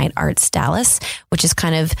called Ignite Arts Dallas, which is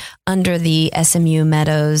kind of under the SMU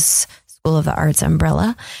Meadows School of the Arts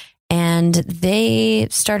umbrella. And they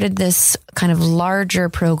started this kind of larger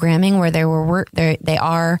programming where they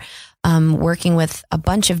are working with a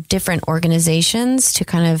bunch of different organizations to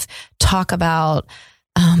kind of talk about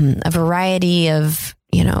a variety of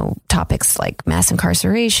topics like mass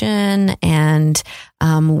incarceration and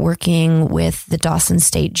working with the Dawson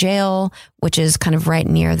State Jail, which is kind of right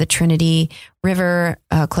near the Trinity River,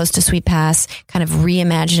 close to Sweet Pass, kind of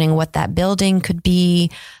reimagining what that building could be.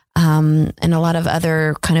 And a lot of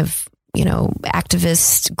other kind of,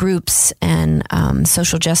 activist groups and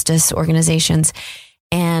social justice organizations.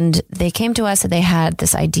 And they came to us and they had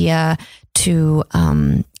this idea to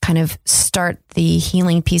kind of start the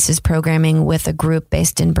Healing Pieces programming with a group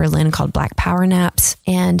based in Berlin called Black Power Naps.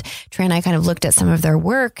 And Trey and I kind of looked at some of their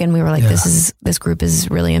work and we were like, this group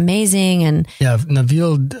is really amazing. And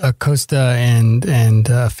Nabil Acosta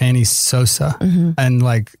and Fanny Sosa. And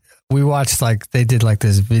like, we watched, like, they did like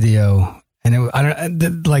this video, and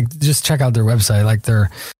just check out their website. Like their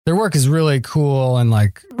work is really cool and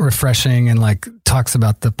like refreshing, and like talks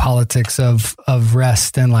about the politics of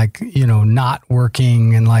rest and like, not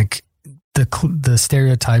working, and like the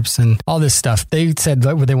stereotypes and all this stuff. They said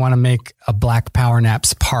that they want to make a Black Power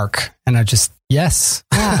Naps park, and I just, yes.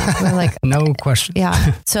 Yeah, we're like, no question.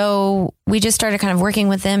 Yeah. So we just started kind of working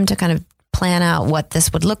with them to kind of plan out what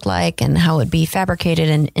this would look like and how it would be fabricated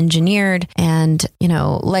and engineered. And,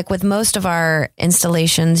 like with most of our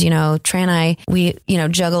installations, Trey and I, we,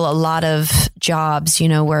 juggle a lot of jobs.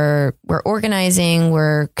 We're organizing,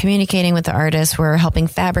 we're communicating with the artists, we're helping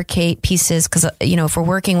fabricate pieces. Cause, if we're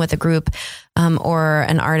working with a group, or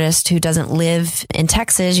an artist who doesn't live in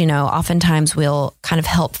Texas, oftentimes we'll kind of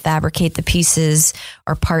help fabricate the pieces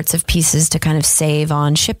or parts of pieces to kind of save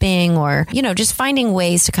on shipping, or, just finding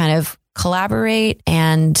ways to kind of collaborate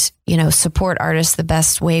and, support artists the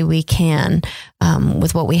best way we can,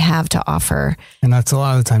 with what we have to offer. And that's a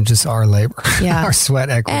lot of the time just our labor, our sweat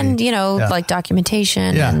equity. And, like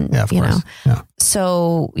documentation of course. Yeah.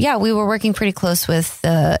 So we were working pretty close with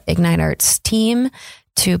the Ignite Arts team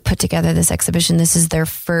to put together this exhibition. This is their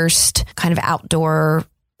first kind of outdoor,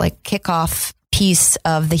 like, kickoff piece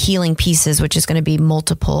of the Healing Pieces, which is going to be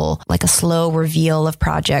multiple, like a slow reveal of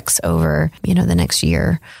projects over, the next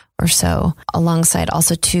year or so, alongside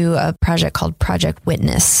also a project called Project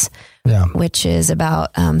Witness, which is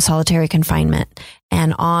about solitary confinement.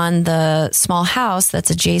 And on the small house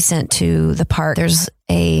that's adjacent to the park, there's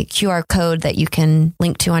a QR code that you can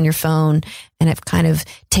link to on your phone. And it kind of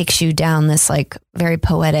takes you down this like very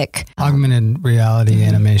poetic augmented reality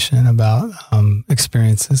animation about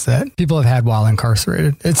experiences that people have had while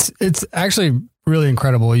incarcerated. It's actually really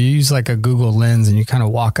incredible. You use like a Google Lens and you kind of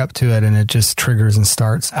walk up to it and it just triggers and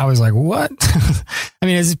starts. I was like, what? I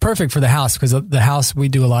mean, it's perfect for the house, because the house, we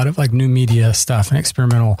do a lot of like new media stuff and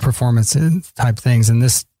experimental performance type things. And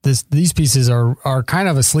these pieces are kind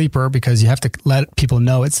of a sleeper because you have to let people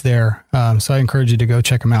know it's there. So I encourage you to go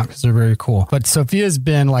check them out because they're very cool. But Sophia's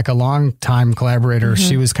been like a long time collaborator.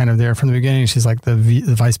 She was kind of there from the beginning. She's like the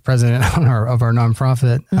vice president of our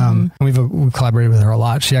nonprofit. And we've collaborated with her a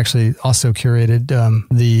lot. She actually also curated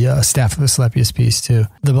the Staff of Asclepius piece too.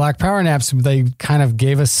 The Black Power Naps, they kind of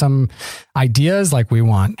gave us some ideas, like we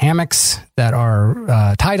want hammocks that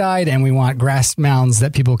are tie-dyed, and we want grass mounds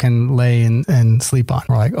that people can lay and sleep on.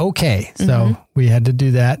 We're like, okay. So we had to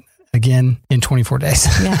do that. again in 24 days.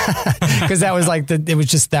 Because that was like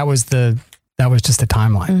that was just a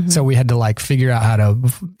timeline. Mm-hmm. So we had to like figure out how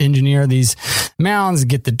to engineer these mounds,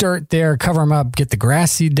 get the dirt there, cover them up, get the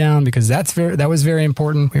grass seed down, because that was very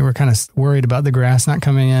important. We were kind of worried about the grass not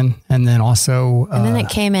coming in. And then also, and then it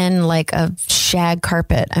came in like a shag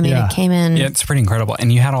carpet. I mean, it came in. Yeah, it's pretty incredible.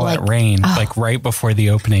 And you had all that rain like right before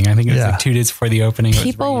the opening. I think it was like 2 days before the opening.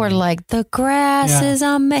 People were like, the grass is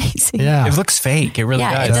amazing. Yeah. It looks fake. It really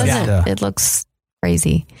does. It doesn't. It looks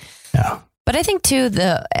crazy. Yeah. But I think too,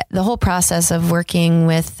 the whole process of working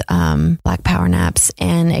with Black Power Naps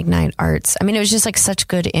and Ignite Arts, I mean, it was just like such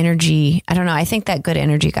good energy. I don't know. I think that good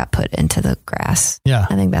energy got put into the grass. Yeah.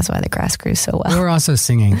 I think that's why the grass grew so well. We were also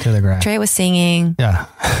singing to the grass. Trey was singing. Yeah.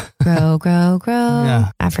 Grow, grow, grow.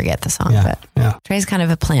 Yeah. I forget the song, but Trey's kind of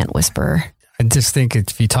a plant whisperer. I just think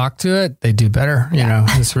if you talk to it, they do better. You know,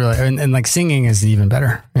 it's really, and like singing is even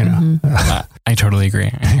better, you know. Mm-hmm. I totally agree.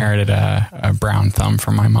 I inherited a brown thumb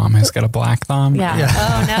from my mom who's got a black thumb. Yeah.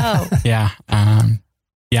 Oh no. Yeah.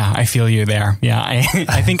 Yeah, I feel you there. Yeah.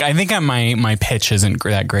 I think my pitch isn't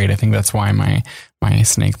that great. I think that's why my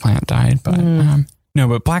snake plant died. But no,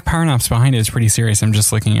 but Black Power Naps behind it is pretty serious. I'm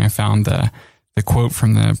just looking, I found the quote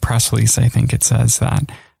from the press release. I think it says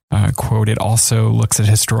that, quote, it also looks at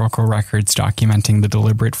historical records documenting the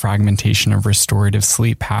deliberate fragmentation of restorative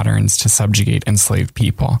sleep patterns to subjugate enslaved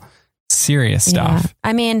people. Serious stuff. Yeah.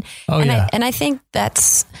 I mean, and I think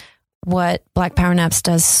that's what Black Power Naps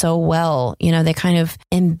does so well. You know, they kind of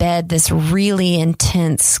embed this really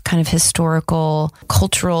intense kind of historical,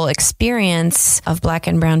 cultural experience of Black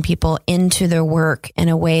and brown people into their work in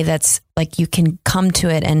a way that's like you can come to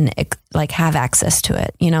it and like have access to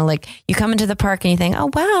it. You know, like you come into the park and you think, oh,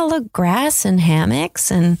 wow, look, grass and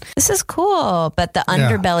hammocks and this is cool. But the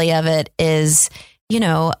underbelly of it is, you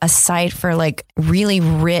know, a site for like really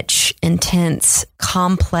rich, intense,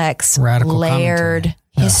 complex, radical layered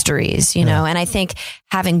histories, you know, and I think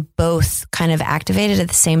having both kind of activated at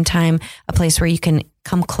the same time, a place where you can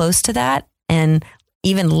come close to that and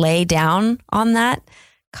even lay down on that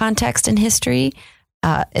context and history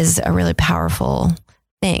is a really powerful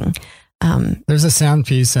thing. There's a sound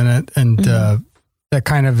piece in it, and that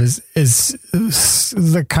kind of is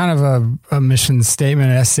the kind of a mission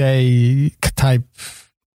statement, essay type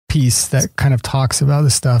piece that kind of talks about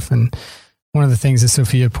the stuff. And one of the things that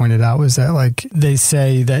Sophia pointed out was that, like, they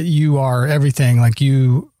say that you are everything, like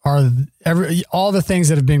you are all the things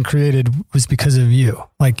that have been created was because of you.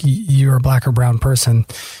 Like you're a Black or brown person,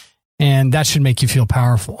 and that should make you feel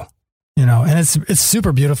powerful, you know, and it's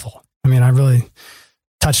super beautiful. I mean, I'm really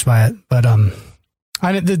touched by it, but,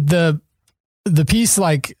 the piece,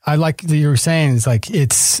 like I like that you were saying, is like,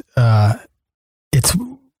 it's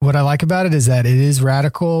what I like about it is that it is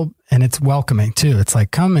radical and it's welcoming too. It's like,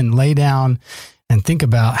 come and lay down and think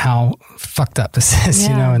about how fucked up this is,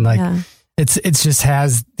 you know, and like, it's just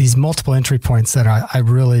has these multiple entry points that I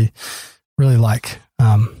really, really like.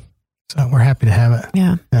 So we're happy to have it.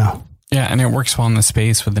 Yeah. Yeah. Yeah, and it works well in the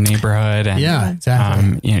space with the neighborhood. And,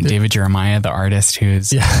 exactly. You know, David Jeremiah, the artist,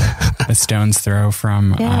 who's a stone's throw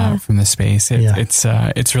from the space.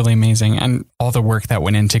 It's really amazing, and all the work that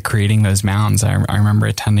went into creating those mounds. I remember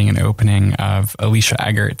attending an opening of Alicia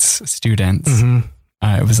Eggert's students. Mm-hmm.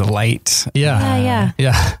 It was a light. Yeah.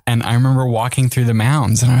 And I remember walking through the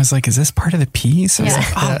mounds and I was like, is this part of the piece? I was like,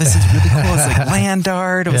 oh, this is really cool. It's like land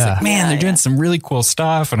art. I was like, man, they're doing some really cool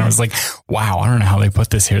stuff. And I was like, wow, I don't know how they put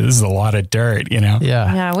this here. This is a lot of dirt, you know?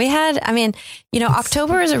 Yeah. We had, I mean, you know,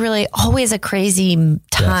 October is always a crazy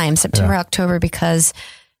time, September, October, because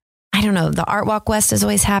I don't know, the Art Walk West is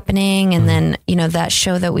always happening. And then, you know, that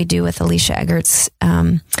show that we do with Alicia Eggert's,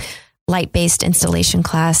 light-based installation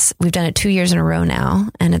class. We've done it 2 years in a row now,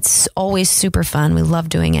 and it's always super fun. We love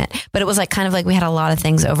doing it, but it was like kind of like we had a lot of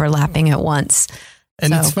things overlapping at once.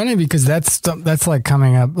 And it's funny because that's like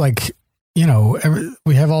coming up, like, you know,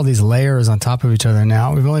 we have all these layers on top of each other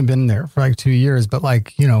now. We've only been there for like 2 years, but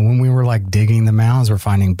like, you know, when we were like digging the mounds, we're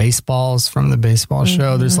finding baseballs from the baseball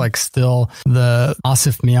show. There's like still the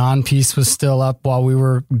Asif Mian piece was still up while we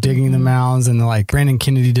were digging the mounds. And like Brandon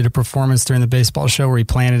Kennedy did a performance during the baseball show where he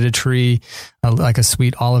planted a tree, like a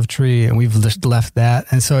sweet olive tree, and we've just left that.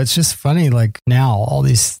 And so it's just funny, like now all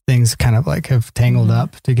these things kind of like have tangled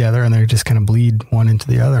up together and they just kind of bleed one into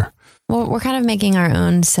the other. Well, we're kind of making our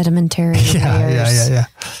own sedimentary layers. Yeah.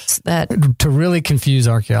 That to really confuse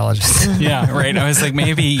archaeologists. Yeah, right. I was like,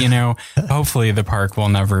 maybe, you know, hopefully the park will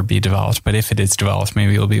never be developed, but if it is developed,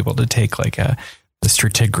 maybe we'll be able to take like a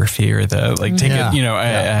stratigraphy or the take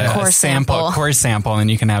a core sample,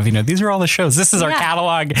 and you can have these are all the shows. This is our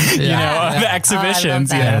catalog, of the exhibitions.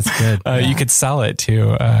 That's good. You could sell it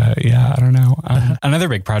too. I don't know. Another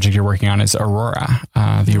big project you're working on is Aurora,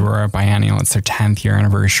 the Aurora Biennial. It's their 10th year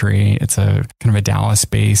anniversary. It's a kind of a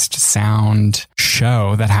Dallas-based sound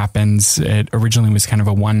show that happens. It originally was kind of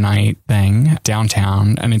a one-night thing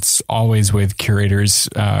downtown, and it's always with curators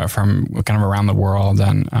from kind of around the world,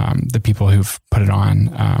 and the people who've put it on.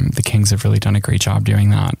 The Kings have really done a great job doing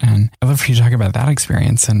that, and I'd love for you to talk about that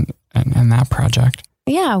experience and that project.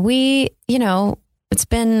 Yeah, it's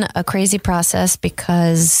been a crazy process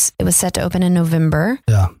because it was set to open in November.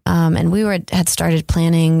 Yeah. And we had started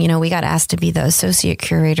planning, we got asked to be the associate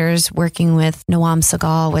curators working with Noam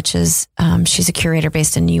Segal, which is, she's a curator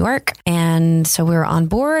based in New York. And so we were on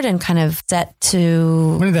board and kind of set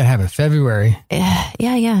to... When did that happen? February?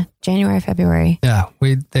 Yeah. January, February. Yeah.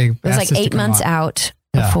 It was like 8 months out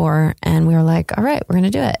before. And we were like, all right, we're going to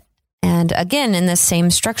do it. And again, in the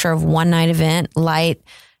same structure of one night event, light,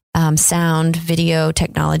 sound, video,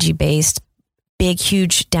 technology based, big,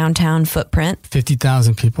 huge downtown footprint.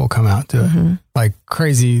 50,000 people come out to it. Like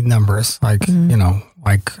crazy numbers, like, I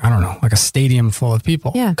don't know, like a stadium full of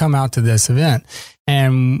people come out to this event.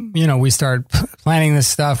 And, we started planning this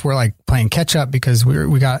stuff. We're like playing catch up because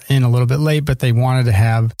we got in a little bit late, but they wanted to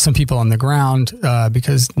have some people on the ground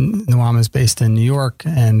because Noam is based in New York,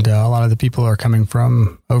 and a lot of the people are coming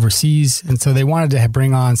from overseas. And so they wanted to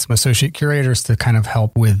bring on some associate curators to kind of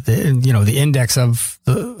help with the index of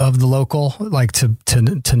the local, like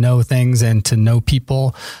to know things and to know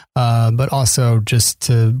people, but also just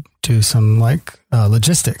to do some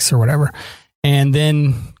logistics or whatever. And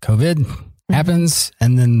then COVID happens,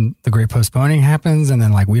 and then the great postponing happens, and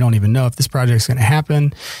then we don't even know if this project's going to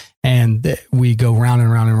happen, and we go round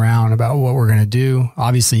and round and round about what we're going to do.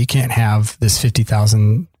 Obviously, you can't have this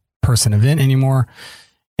 50,000 person event anymore,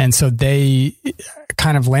 and so they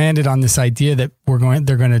kind of landed on this idea that they're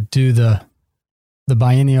going to do the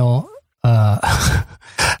biennial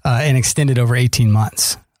and extend it over 18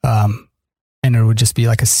 months, and it would just be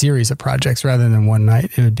like a series of projects rather than one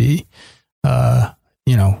night. It would be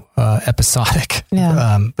episodic,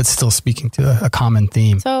 but still speaking to a common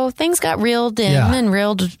theme. So things got reeled in and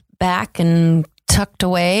reeled back and tucked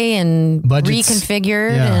away and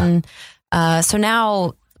reconfigured. And so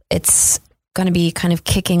now it's going to be kind of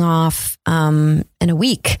kicking off in a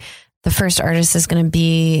week. The first artist is going to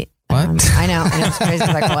be... What? I know. It's crazy.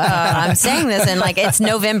 Like, wow, I'm saying this, and it's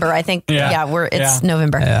November. I think, it's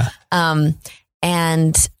November. Yeah.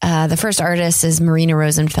 And the first artist is Marina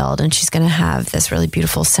Rosenfeld, and she's going to have this really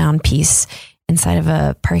beautiful sound piece inside of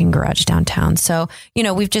a parking garage downtown. So,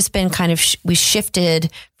 we've just been kind of, we shifted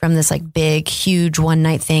from this big, huge one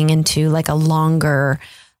night thing into a longer,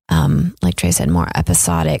 like Trey said, more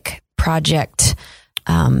episodic project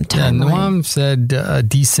timeline. Noam said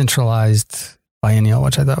decentralized biennial,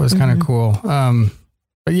 which I thought was kind of cool.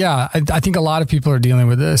 But I think a lot of people are dealing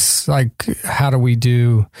with this. How do we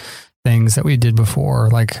do things that we did before?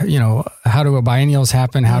 How do biennials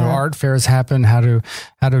happen? How do art fairs happen? How do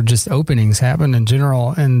just openings happen in general?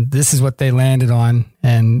 And this is what they landed on.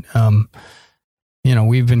 And,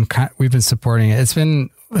 we've been supporting it. It's been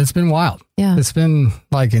wild. Yeah. It's been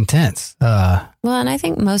intense. Well, and I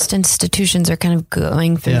think most institutions are kind of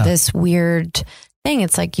going through this weird thing.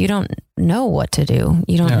 It's you don't know what to do.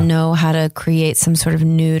 You don't know how to create some sort of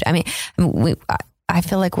nude. I mean, I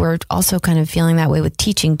feel like we're also kind of feeling that way with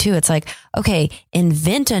teaching too. It's okay,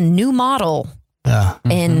 invent a new model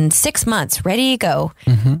in 6 months, ready to go,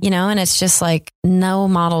 and it's just no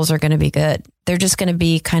models are going to be good. They're just going to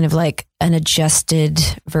be kind of an adjusted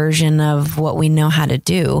version of what we know how to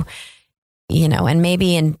do, and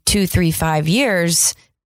maybe in 2, 3, 5 years,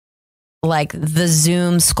 the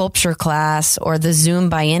Zoom sculpture class or the Zoom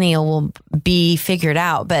biennial will be figured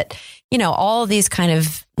out. But, all these kind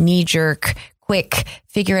of knee-jerk, quick,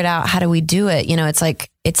 figure it out, how do we do it?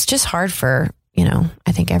 It's just hard for,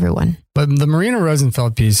 I think everyone. But the Marina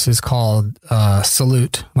Rosenfeld piece is called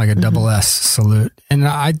Salute, a double S, Salute. And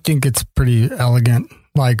I think it's pretty elegant,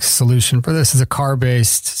 solution for this. Is a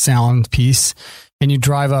car-based sound piece. And you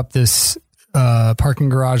drive up this parking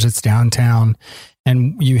garage that's downtown,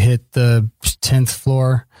 and you hit the 10th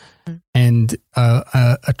floor, and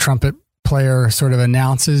a trumpet player sort of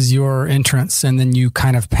announces your entrance, and then you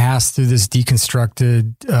kind of pass through this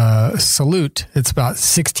deconstructed salute. It's about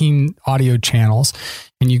 16 audio channels,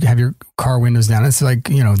 and you have your car windows down. It's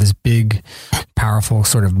this big, powerful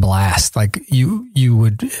sort of blast. You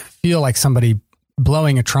would feel like somebody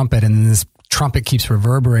blowing a trumpet, and then this trumpet keeps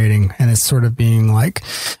reverberating, and it's sort of being like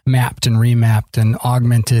mapped and remapped and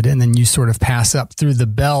augmented. And then you sort of pass up through the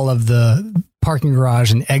bell of the parking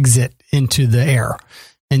garage and exit into the air.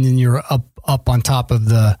 And then you're up on top of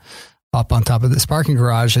this parking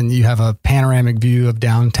garage, and you have a panoramic view of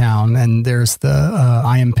downtown, and there's the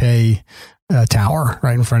IMPay tower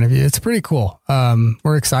right in front of you. It's pretty cool.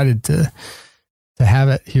 We're excited to have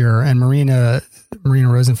it here. And Marina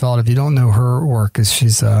Rosenfeld, if you don't know her work,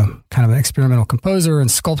 she's kind of an experimental composer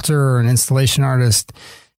and sculptor and installation artist.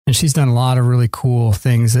 And she's done a lot of really cool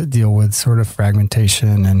things that deal with sort of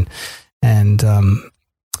fragmentation and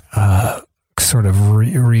sort of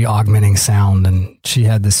re-augmenting sound. And she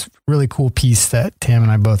had this really cool piece that Tam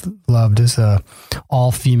and I both loved, is a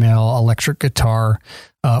all-female electric guitar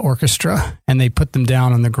orchestra. And they put them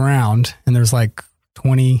down on the ground, and there's like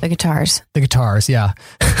 20... The guitars, yeah.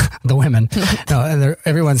 The women. No, and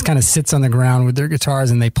everyone's kind of sits on the ground with their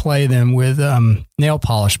guitars, and they play them with nail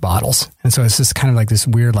polish bottles. And so it's just kind of like this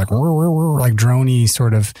weird, like droney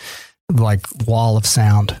sort of like wall of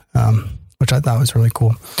sound, which I thought was really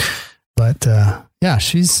cool. But yeah,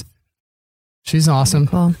 she's awesome.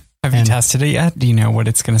 Cool. Have you tested it yet? Do you know what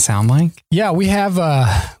it's going to sound like? Yeah, we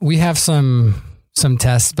have some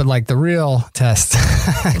tests, but like the real tests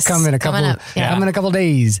come in a couple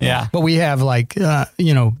days. Yeah. But we have like,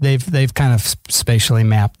 they've kind of spatially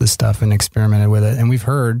mapped the stuff and experimented with it, and we've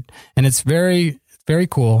heard, and it's very, very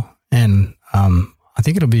cool. And I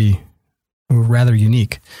think it'll be rather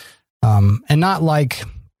unique. And not like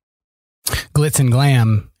glitz and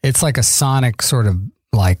glam. It's like a sonic sort of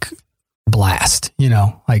like blast,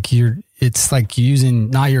 like it's like using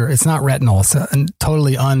it's not retinal. It's a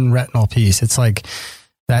totally unretinal piece. It's like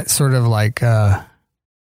that sort of like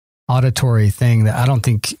auditory thing that I don't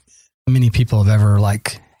think many people have ever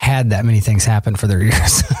like had that many things happen for their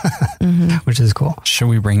ears, which is cool. Should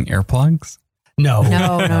we bring earplugs? No.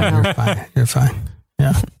 You're fine.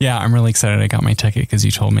 Yeah, I'm really excited. I got my ticket because you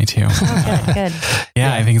told me to. Oh, good.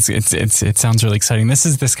 Yeah, I think it sounds really exciting. This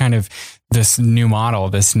is this new model,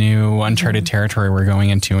 this new uncharted territory we're going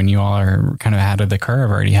into, and you all are kind of ahead of the curve,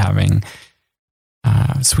 already having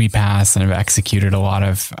Sweetpass and have executed a lot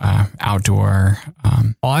of outdoor.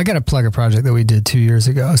 I got to plug a project that we did 2 years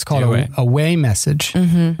ago. It's called Away Message,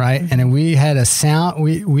 right? And we had a sound.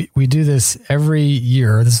 We do this every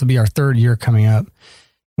year. This will be our third year coming up.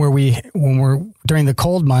 Where when we're during the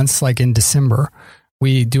cold months, like in December,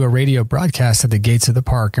 we do a radio broadcast at the gates of the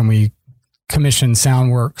park, and we commission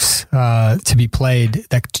Soundworks to be played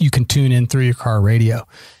that you can tune in through your car radio.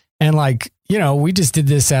 And like, we just did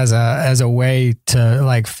this as a way to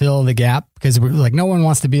like fill the gap, because we're like, no one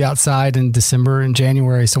wants to be outside in December and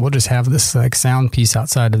January. So we'll just have this like sound piece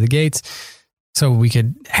outside of the gates so we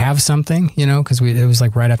could have something, because it was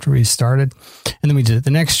like right after we started. And then we did it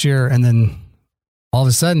the next year, and then all of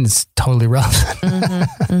a sudden it's totally relevant.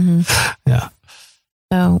 Yeah.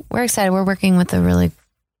 So we're excited. We're working with a really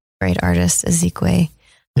great artist, Ezekwe.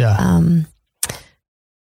 Yeah.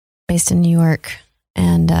 Based in New York.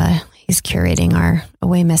 And he's curating our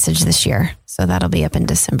Away Message this year. So that'll be up in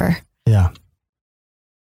December. Yeah.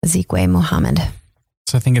 Ezekwe Mohammed.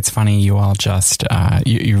 So I think it's funny, you all just,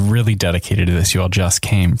 you're really dedicated to this. You all just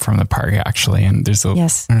came from the park, actually. And there's I don't know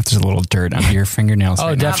if there's a little dirt under your fingernails. Oh,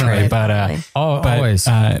 right definitely. Now, always.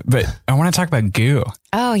 But I want to talk about Goo.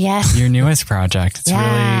 Oh, yes. Your newest project. It's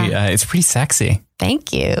really, it's pretty sexy.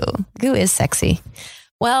 Thank you. Goo is sexy.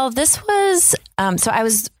 Well, this was, so I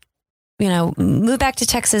was, moved back to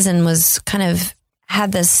Texas and was kind of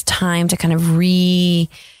had this time to kind of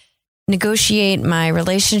negotiate my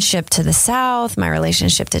relationship to the South, my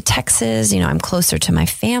relationship to Texas. I'm closer to my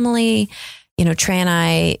family. Trey and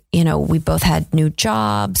I, we both had new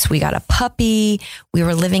jobs. We got a puppy. We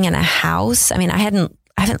were living in a house. I mean, I haven't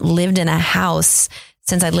lived in a house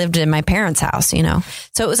since I lived in my parents' house,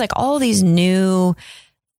 So it was like all these new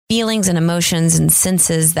feelings and emotions and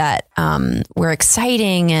senses that were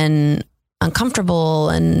exciting and uncomfortable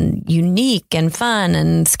and unique and fun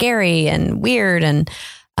and scary and weird.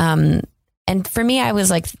 And for me, I was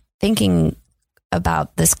like thinking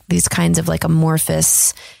about these kinds of like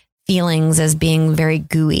amorphous feelings as being very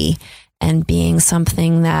gooey and being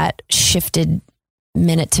something that shifted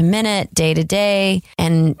minute to minute, day to day,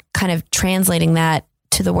 and kind of translating that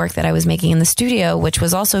to the work that I was making in the studio, which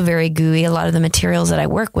was also very gooey. A lot of the materials that I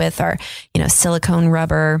work with are, silicone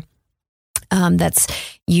rubber, that's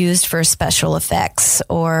used for special effects,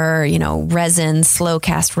 or, resin, slow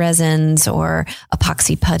cast resins, or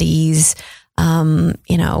epoxy putties,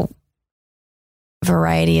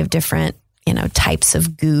 variety of different, types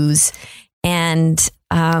of goos. And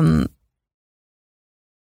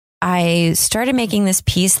I started making this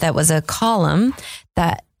piece that was a column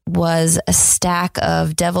that was a stack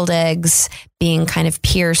of deviled eggs being kind of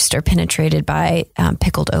pierced or penetrated by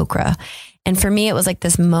pickled okra. And for me, it was like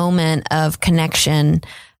this moment of connection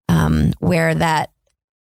where that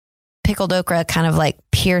pickled okra kind of like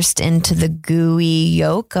pierced into the gooey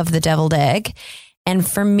yolk of the deviled egg. And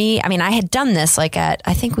for me, I mean, I had done this like I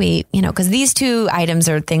think we, because these two items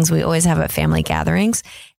are things we always have at family gatherings.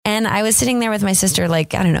 And I was sitting there with my sister,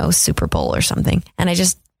 like, I don't know, Super Bowl or something. And I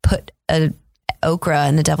just put a okra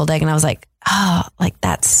in the deviled egg. And I was like, oh, like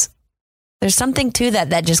there's something to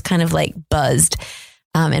that just kind of like buzzed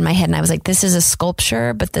in my head. And I was like, this is a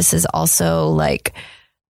sculpture, but this is also like,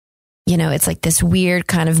 it's like this weird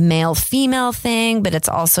kind of male female thing, but it's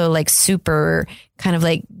also like super kind of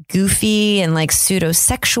like goofy and like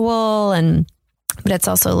pseudo-sexual. But it's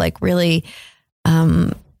also like really,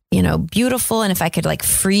 beautiful. And if I could like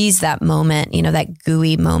freeze that moment, that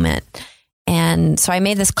gooey moment. And so I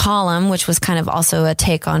made this column, which was kind of also a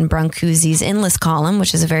take on Brancusi's Endless Column,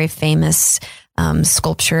 which is a very famous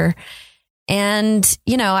sculpture. And,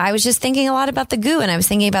 I was just thinking a lot about the goo, and I was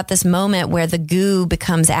thinking about this moment where the goo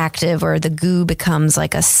becomes active, or the goo becomes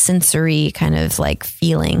like a sensory kind of like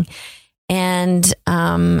feeling. And,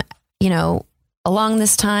 along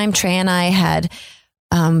this time, Trey and I had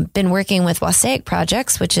been working with Wassaic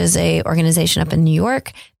Projects, which is a organization up in New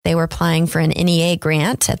York. They were applying for an NEA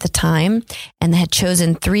grant at the time, and they had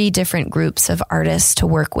chosen 3 different groups of artists to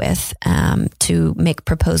work with to make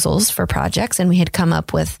proposals for projects. And we had come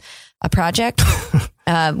up with a project,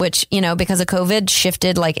 which, because of COVID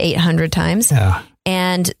shifted like 800 times. Yeah.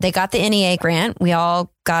 And they got the NEA grant. We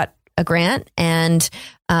all got a grant, and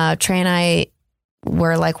Trey and I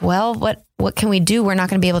were like, well, what can we do? We're not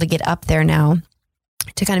going to be able to get up there now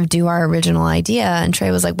to kind of do our original idea. And Trey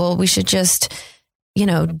was like, well, we should just,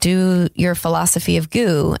 do your philosophy of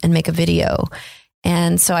goo and make a video.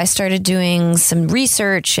 And so I started doing some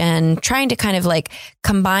research and trying to kind of like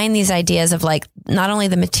combine these ideas of like not only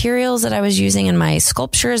the materials that I was using in my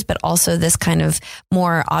sculptures, but also this kind of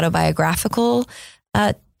more autobiographical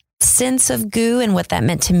sense of goo and what that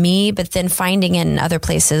meant to me. But then finding it in other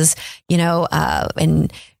places, the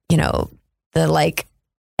like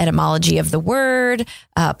etymology of the word,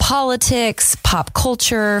 politics, pop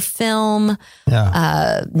culture, film,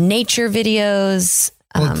 nature videos.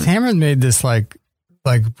 Well, Tamara made this like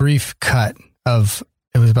brief cut of,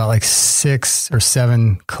 it was about like 6 or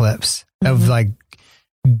 7 clips of like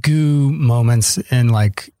goo moments in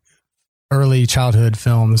like early childhood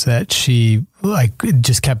films that she like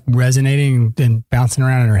just kept resonating and bouncing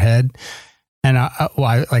around in her head. And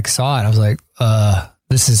I like saw it. I was like,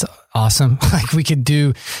 this is awesome. Like we could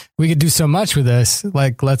do so much with this.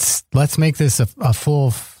 Like, let's make this a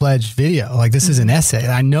full-fledged video. Like this is an essay.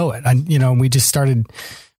 I know it. We just started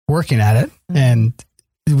working at it, and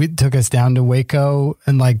it took us down to Waco,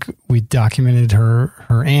 and like we documented her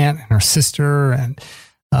aunt and her sister, and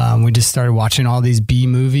we just started watching all these B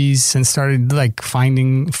movies and started like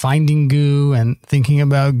finding goo and thinking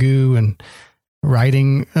about goo and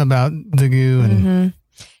writing about the goo and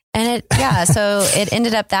so it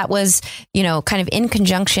ended up that was, kind of in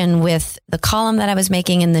conjunction with the column that I was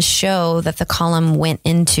making in the show that the column went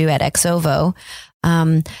into at Xovo.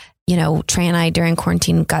 Trey and I during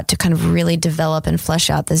quarantine got to kind of really develop and flesh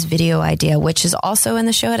out this video idea, which is also in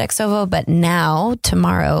the show at Xovo. But now,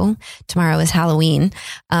 tomorrow is Halloween,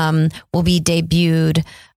 will be debuted,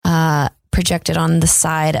 projected on the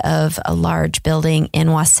side of a large building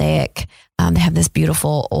in Wassaic. They have this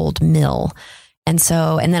beautiful old mill. And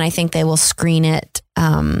then I think they will screen it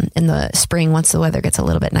in the spring once the weather gets a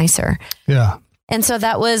little bit nicer. Yeah. And so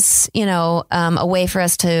that was, a way for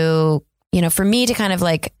us to, for me to kind of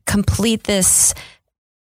like complete this,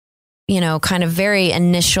 kind of very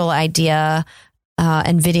initial idea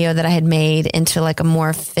and video that I had made into like a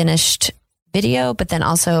more finished video, but then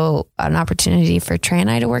also an opportunity for Trey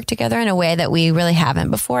and I to work together in a way that we really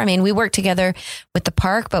haven't before. I mean, we work together with the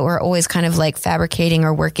park, but we're always kind of like fabricating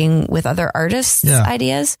or working with other artists'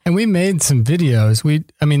 ideas. And we made some videos.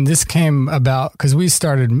 This came about because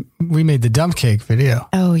we made the dump cake video.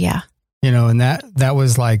 Oh yeah. And that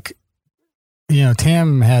was like,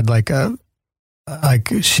 Tam had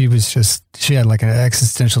she had like an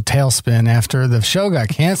existential tailspin after the show got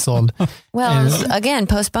canceled. Well, it was, again,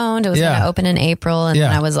 postponed. It was going to open in April. And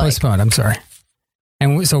then I was like, postponed. I'm sorry.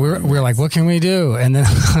 And so we're like, what can we do? And then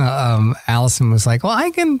Allison was like, well, I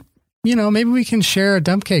can, maybe we can share a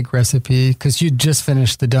dump cake recipe, because you just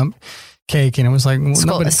finished the dump cake, and it was like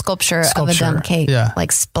a sculpture of a dumb cake,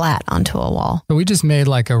 like splat onto a wall. So we just made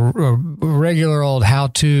like a regular old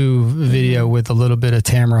how-to video with a little bit of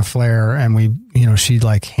Tamara flair, and we, she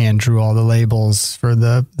like hand drew all the labels for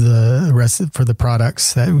the for the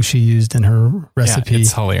products that she used in her recipe. Yeah,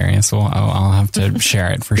 it's hilarious. Well, I'll have to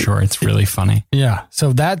share it for sure. It's really funny. Yeah.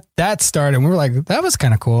 So that started. We were like, that was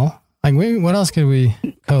kind of cool. Like, what else could we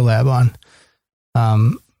collab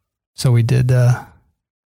on? So we did.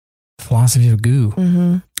 Philosophy of Goo.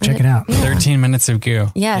 Mm-hmm. Check it out. 13 minutes of goo.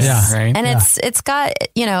 Yes. Yeah. Right. And it's got,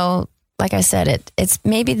 like I said, it's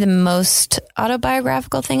maybe the most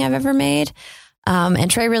autobiographical thing I've ever made. And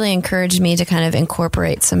Trey really encouraged me to kind of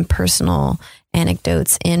incorporate some personal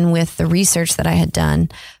anecdotes in with the research that I had done.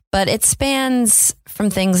 But it spans from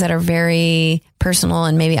things that are very personal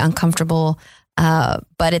and maybe uncomfortable,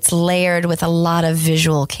 but it's layered with a lot of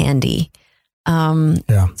visual candy.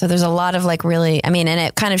 So there's a lot of like really, and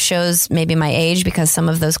it kind of shows maybe my age because some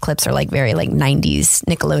of those clips are like very like 90s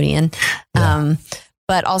Nickelodeon.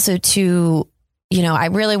 But also to, I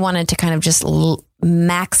really wanted to kind of just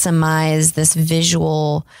maximize this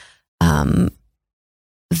visual,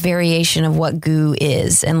 variation of what goo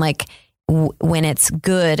is. And like when it's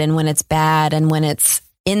good and when it's bad and when it's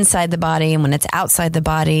inside the body and when it's outside the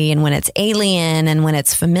body and when it's alien and when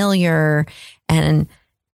it's familiar and,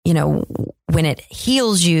 when it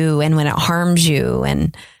heals you and when it harms you.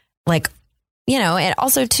 And like, and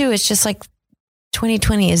also too, it's just like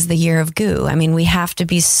 2020 is the year of goo. We have to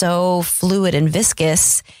be so fluid and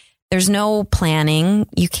viscous. There's no planning.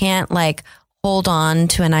 You can't like hold on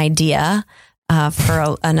to an idea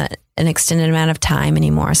for an extended amount of time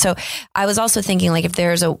anymore. So I was also thinking like if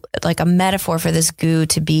there's a metaphor for this goo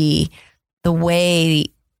to be the way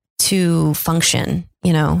to function,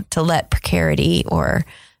 to let precarity or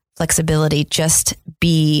flexibility just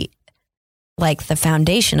be like the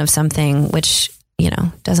foundation of something, which,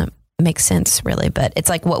 doesn't make sense really, but it's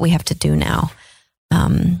like what we have to do now.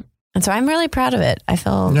 And so I'm really proud of it. I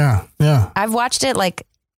feel, I've watched it like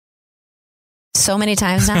so many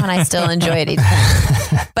times now and I still enjoy it each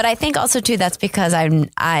time. But I think also too, that's because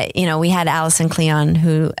we had Allison Cleon,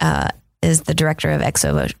 who, is the director of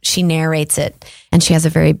Exo. She narrates it and she has a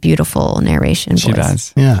very beautiful narration voice. She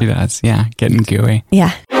does. Yeah. She does. Yeah. Getting gooey.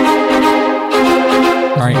 Yeah.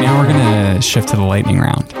 All right. Now we're going to shift to the lightning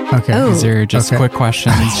round. Okay. Ooh. These are just quick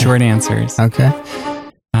questions, short answers. Okay.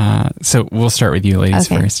 So we'll start with you ladies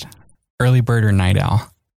first. Early bird or night owl?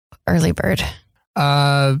 Early bird.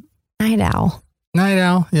 Night owl. Night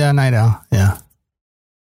owl. Yeah. Night owl. Yeah.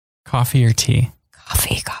 Coffee or tea?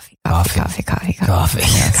 Coffee. Yeah,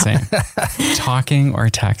 same. Talking or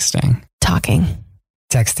texting? Talking.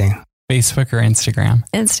 Texting. Facebook or Instagram?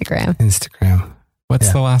 Instagram.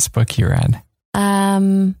 What's the last book you read?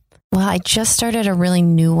 Well, I just started a really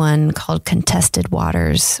new one called Contested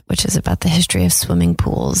Waters, which is about the history of swimming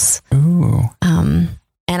pools. Ooh. And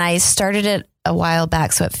I started it a while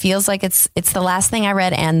back, so it feels like it's the last thing I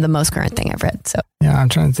read and the most current thing I've read. So yeah, I'm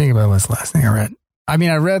trying to think about what's the last thing I read. I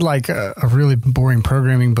read like a really boring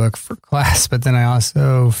programming book for class, but then I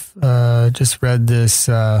also just read this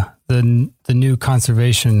the new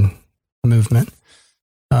conservation movement,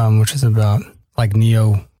 which is about like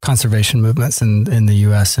neo-conservation movements in the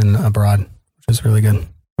U.S. and abroad, which is really good.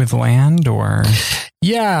 With land or?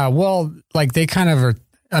 Yeah, well, like they kind of are.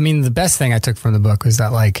 The best thing I took from the book was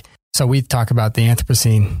that like, so we talk about the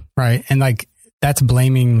Anthropocene, right? And like, that's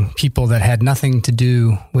blaming people that had nothing to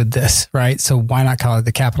do with this, right? So why not call it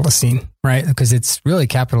the Capitalocene, right? Because it's really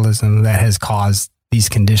capitalism that has caused these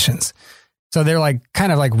conditions. So they're like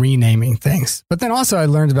kind of like renaming things. But then also I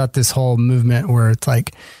learned about this whole movement where it's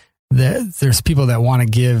like there's people that want to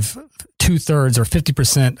give 2/3 or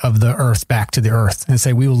 50% of the earth back to the earth and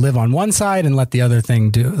say we will live on one side and let the other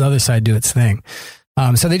side do its thing.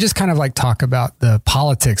 So they just kind of like talk about the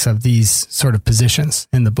politics of these sort of positions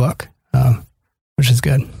in the book. Which is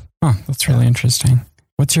good. Oh, that's really interesting.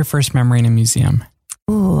 What's your first memory in a museum?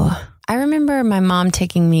 Ooh, I remember my mom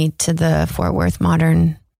taking me to the Fort Worth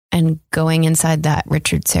Modern and going inside that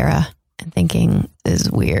Richard Serra and thinking, this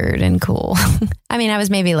is weird and cool. I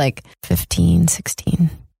was maybe like 15,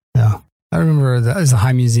 16. Yeah. I remember that was the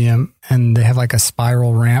High Museum and they have like a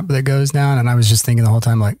spiral ramp that goes down. And I was just thinking the whole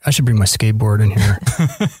time, like, I should bring my skateboard in here.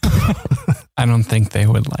 I don't think they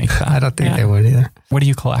would like that. I don't think they would either. What do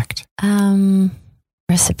you collect?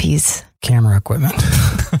 Recipes. Camera equipment.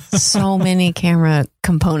 So many camera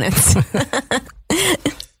components.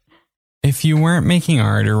 If you weren't making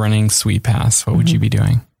art or running SweetPass, what would you be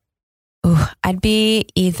doing? Ooh, I'd be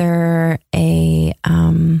either a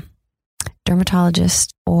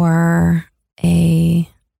dermatologist or a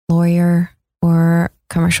lawyer or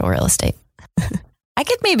commercial real estate. I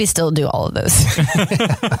could maybe still do all of those.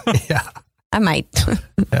 Yeah. I might.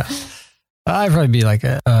 Yeah. I'd probably be like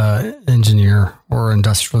a engineer or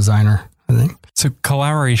industrial designer, I think. So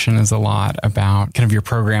collaboration is a lot about kind of your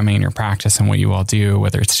programming and your practice and what you all do,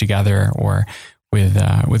 whether it's together or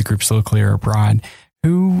with groups locally or abroad.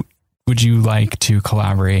 Who would you like to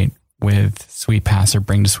collaborate with SweetPass or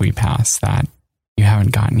bring to SweetPass that you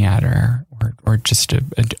haven't gotten yet, or just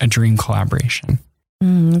a dream collaboration?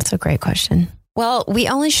 That's a great question. Well, we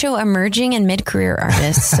only show emerging and mid-career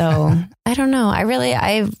artists, so I don't know.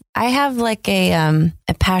 I have like a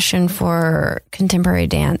passion for contemporary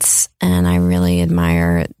dance, and I really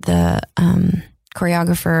admire the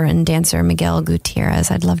choreographer and dancer Miguel Gutierrez.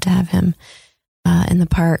 I'd love to have him in the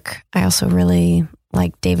park. I also really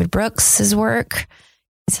like David Brooks' work.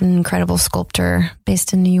 He's an incredible sculptor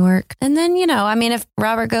based in New York. And then, if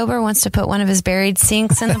Robert Gober wants to put one of his buried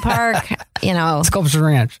sinks in the park, Sculpture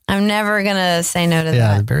Ranch. I'm never going to say no to that.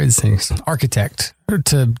 Yeah, the buried sinks. Architect, or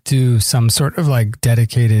to do some sort of like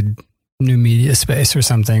dedicated new media space or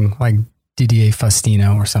something, like Didier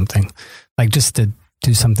Faustino or something, like just to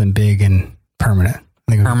do something big and permanent.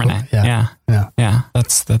 I think Permanent. Cool. Yeah.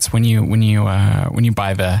 That's when you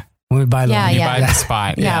buy the When we buy the buy the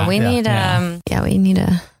spot. We need a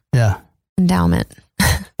endowment.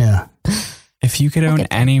 Yeah. If you could own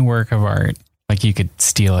any work of art, like you could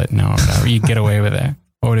steal it, you'd get away with it,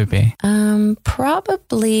 what would it be?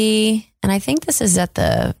 Probably, and I think this is at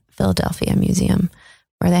the Philadelphia Museum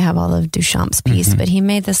where they have all of Duchamp's piece, but he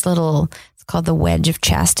made this it's called the Wedge of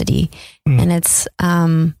Chastity. And it's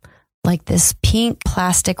like this pink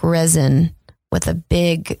plastic resin with a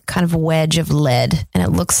big kind of wedge of lead. And it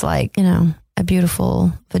looks like, a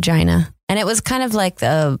beautiful vagina. And it was kind of like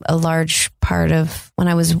a large part of when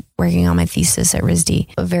I was working on my thesis at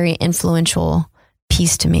RISD, a very influential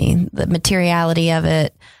piece to me. The materiality of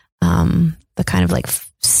it, the kind of like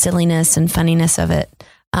silliness and funniness of it.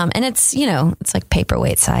 And it's, it's like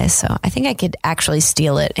paperweight size. So I think I could actually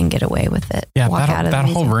steal it and get away with it. Yeah, that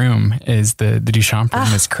whole room is the Duchamp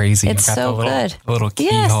room is crazy. It's so good. The little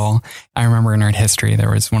keyhole. Yes. I remember in art history,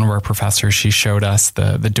 there was one of our professors, she showed us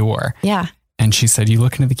the door. Yeah. And she said, you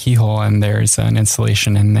look into the keyhole and there's an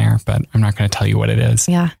installation in there, but I'm not going to tell you what it is.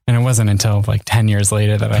 Yeah. And it wasn't until like 10 years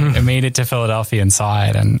later that I made it to Philadelphia and saw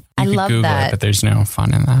it. And I love Google that. it, but there's no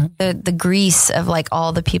fun in that. The grease of like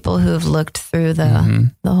all the people who have looked through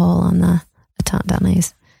the hole on the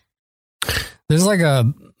Danese. There's like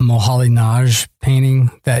a Moholy-Nagy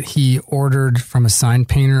painting that he ordered from a sign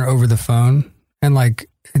painter over the phone and like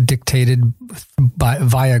dictated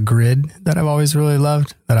via grid that I've always really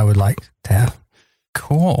loved that I would like to have.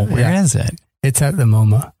 Cool. Where is it? It's at the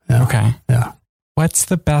MoMA. Yeah. Okay. Yeah. What's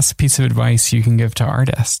the best piece of advice you can give to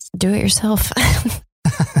artists? Do it yourself.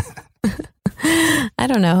 I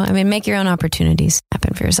don't know. I mean, make your own opportunities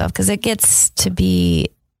happen for yourself, because it gets to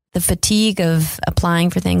be the fatigue of applying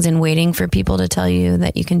for things and waiting for people to tell you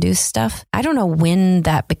that you can do stuff. I don't know when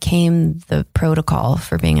that became the protocol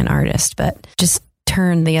for being an artist, but just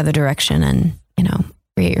turn the other direction and,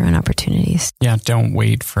 create your own opportunities. Yeah. Don't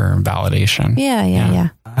wait for validation. Yeah.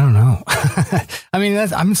 I don't know. I mean,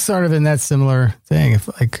 I'm sort of in that similar thing. If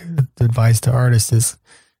like the advice to artists is,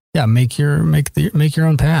 make your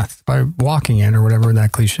own path by walking it, or whatever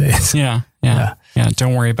that cliche is. Yeah.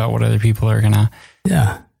 Don't worry about what other people are gonna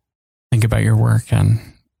think about your work, and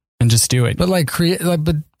just do it. But like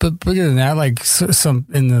but bigger than that, like some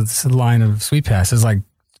in the line of SweetPass is like,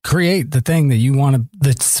 create the thing that you want to,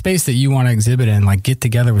 the space that you want to exhibit in, like get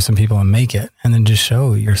together with some people and make it, and then just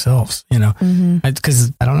show yourselves,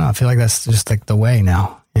 because I don't know. I feel like that's just like the way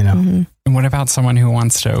now, And what about someone who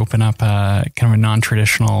wants to open up a kind of a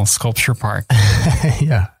non-traditional sculpture park?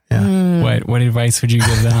 Yeah. What advice would you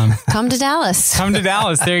give them? Come to Dallas. Come to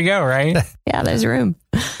Dallas. There you go. Right. Yeah. There's room.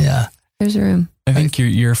 Yeah. There's room. I think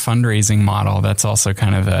your fundraising model, that's also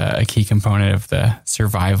kind of a key component of the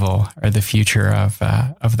survival or the future of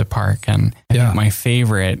the park. And I think my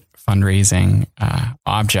favorite fundraising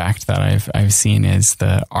object that I've seen is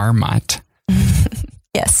the Armut.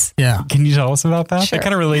 Yes. Yeah. Can you tell us about that? Sure. That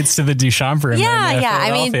kind of relates to the Duchamp room. Yeah.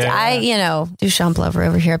 I mean, Duchamp lover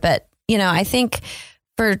over here, but I think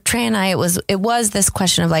for Trey and I, it was this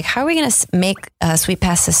question of like, how are we going to make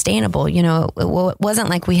SweetPass sustainable? It wasn't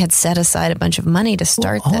like we had set aside a bunch of money to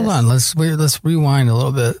start this. Hold on, let's rewind a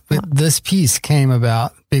little bit. This piece came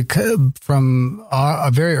about from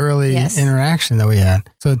a very early interaction that we had.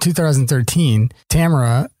 So in 2013,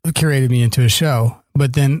 Tamara curated me into a show.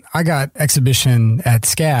 But then I got exhibition at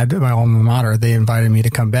SCAD, my alma mater. They invited me to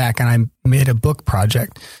come back, and I made a book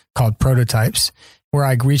project called Prototypes, where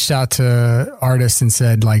I reached out to artists and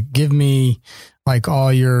said, like, give me like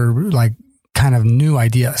all your like kind of new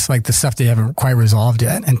ideas, like the stuff they haven't quite resolved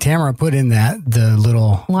yet. And Tamara put in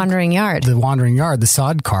the wandering yard, the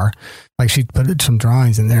sod car. Like she put some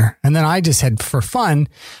drawings in there. And then I just had, for fun,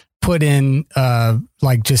 put in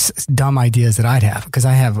like just dumb ideas that I'd have, because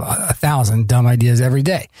I have 1,000 dumb ideas every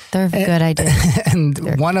day. They're good ideas.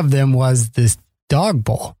 And one of them was this dog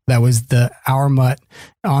bowl that was the our mutt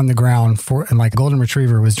on the ground and like a golden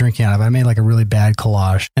retriever was drinking out of it. I made like a really bad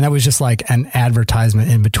collage, and that was just like an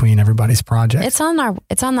advertisement in between everybody's project. It's on the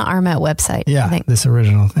Armet website. Yeah, I think. This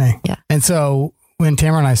original thing. Yeah. And so when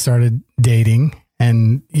Tamara and I started dating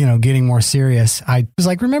and, you know, getting more serious, I was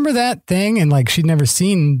like, remember that thing? And like, she'd never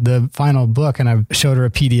seen the final book, and I showed her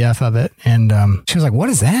a PDF of it. And she was like, what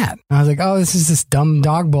is that? And I was like, oh, this is this dumb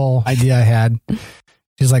dog bowl idea I had.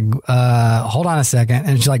 She's like, hold on a second.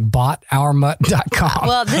 And she like bought ourmutt.com.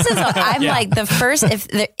 Well, this is, I'm like the first, if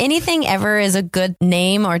anything ever is a good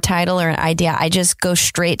name or title or an idea, I just go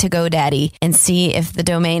straight to GoDaddy and see if the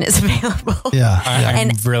domain is available. Yeah.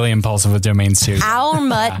 I'm really impulsive with domains too.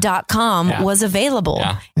 Ourmutt.com was available.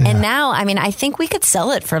 Yeah. And now, I mean, I think we could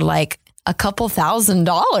sell it for like a couple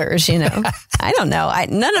 $1,000, you know. I don't know.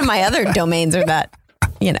 None of my other domains are that,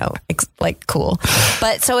 you know, like cool.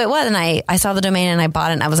 But so it was, and I saw the domain and I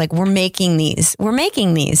bought it, and I was like, we're making these.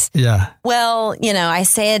 Yeah. Well, you know, I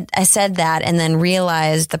said that, and then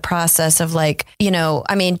realized the process of like, you know,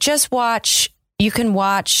 I mean, you can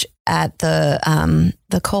watch at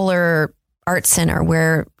the Kohler Art Center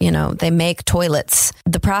where, you know, they make toilets.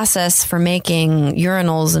 The process for making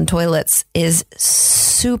urinals and toilets is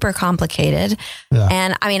super complicated. Yeah.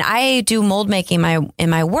 And I mean, I do mold making in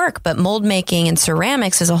my work, but mold making in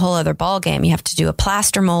ceramics is a whole other ballgame. You have to do a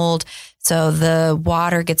plaster mold, so the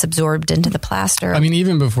water gets absorbed into the plaster. I mean,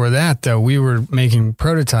 even before that, though, we were making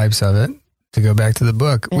prototypes of it. To go back to the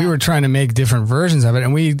book, we were trying to make different versions of it,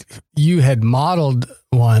 and you had modeled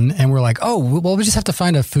one, and we're like, oh, well, we just have to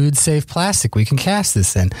find a food safe plastic we can cast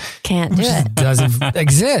this in. Can't do it. Doesn't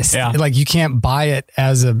exist. Yeah. Like you can't buy it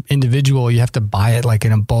as an individual. You have to buy it like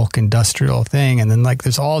in a bulk industrial thing. And then like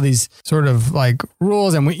there's all these sort of like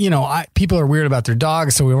rules, and people are weird about their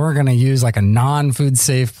dogs, so we weren't going to use like a non-food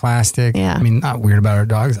safe plastic. Yeah. I mean, not weird about our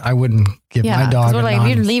dogs. I wouldn't give my dog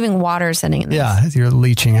you're leaving water sitting in this. Yeah, you're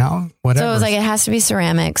leaching out, whatever. So it was like, it has to be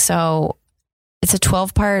ceramic. So it's a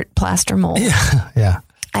 12-part plaster mold. Yeah.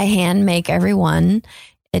 I hand make every one.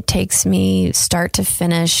 It takes me start to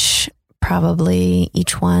finish. Probably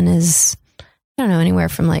each one is, I don't know, anywhere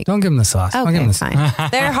from like. Don't give them the sauce. Okay, fine.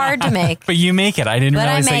 They're hard to make. But you make it. I didn't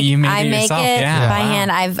realize that you made it yourself. I make it by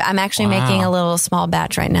hand. I'm actually making a little small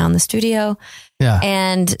batch right now in the studio. Yeah.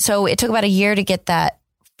 And so it took about a year to get that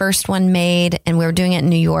first one made, and we were doing it in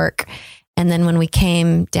New York. And then when we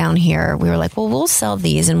came down here, we were like, well, we'll sell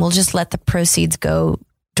these and we'll just let the proceeds go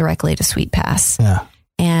directly to Sweet Pass. Yeah.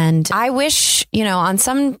 And I wish, you know, in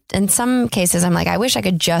some cases, I'm like, I wish I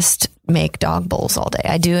could just make dog bowls all day.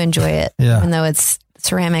 I do enjoy it. Yeah. Even though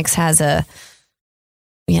ceramics has a,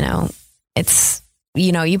 you know, it's,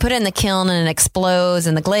 you know, you put it in the kiln and it explodes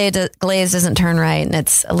and the glaze doesn't turn right. And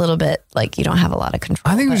it's a little bit like you don't have a lot of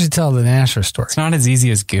control. I think we should tell the Nasher story. It's not as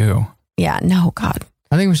easy as goo. Yeah. No, God.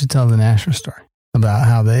 I think we should tell the Nasher story about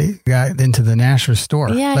how they got into the Nasher store.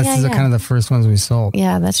 Yeah, That's kind of the first ones we sold.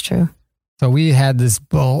 Yeah, that's true. So we had this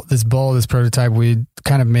this prototype. We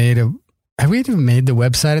kind of made have we even made the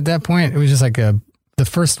website at that point? It was just like the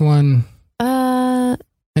first one.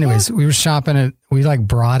 Anyways, we were shopping it. We like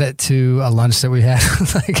brought it to a lunch that we had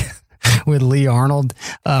with Lee Arnold,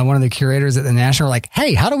 one of the curators at the National. We're like,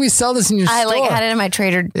 hey, how do we sell this in your store? I had it in my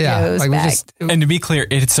Trader Joe's bag. And to be clear,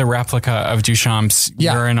 it's a replica of Duchamp's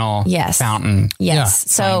urinal fountain. Yes.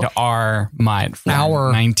 So our mutt from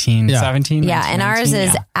 1917. Yeah. And ours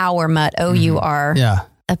is Our Mutt, OUR. Yeah.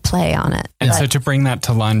 A play on it. And so to bring that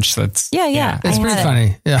to lunch, that's... Yeah. It's pretty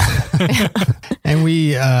funny. Yeah. And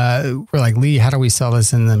we were like, Lee, how do we sell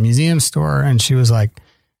this in the museum store? And she was like,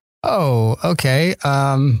 oh, okay.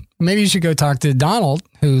 Maybe you should go talk to Donald,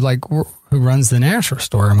 who runs the Nasher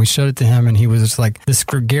store. And we showed it to him, and he was just like this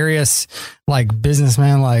gregarious, like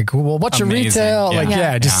businessman, like, well, what's your retail?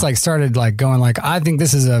 Yeah. Started like going like, I think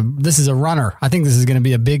this is a runner. I think this is going to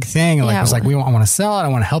be a big thing. And I want to sell it. I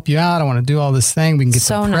want to help you out. I want to do all this thing. We can get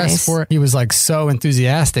some press for it. He was like so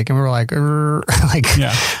enthusiastic, and we were like,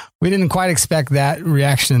 we didn't quite expect that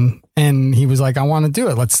reaction. And he was like, I want to do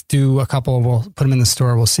it. Let's do a couple. We'll put them in the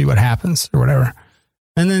store. We'll see what happens or whatever.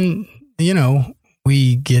 And then, you know,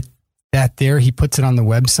 we get that there. He puts it on the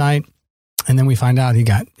website. And then we find out he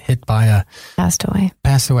got hit by Passed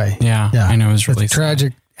away. Yeah. I know. It was really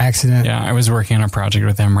tragic accident. Yeah. I was working on a project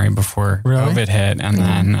with him right before COVID hit. And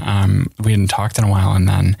then we hadn't talked in a while. And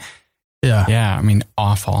then Yeah. Yeah. I mean,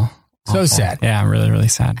 awful. So sad. Yeah. Really, really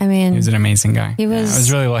sad. I mean, he was an amazing guy. He was. I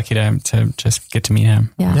was really lucky to just get to meet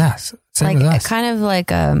him. Yeah. Yeah. Same with us. Kind of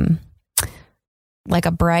like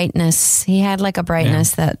a brightness. He had like a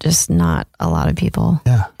brightness that just not a lot of people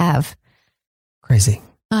have. Crazy.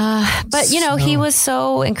 But he was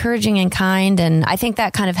so encouraging and kind. And I think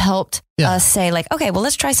that kind of helped us say like, okay, well,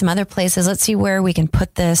 let's try some other places. Let's see where we can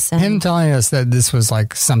put this. And him telling us that this was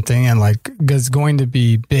like something and like is going to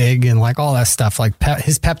be big and like all that stuff, like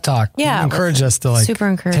his pep talk encouraged us to like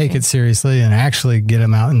super take it seriously and actually get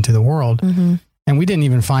him out into the world. Mm-hmm. And we didn't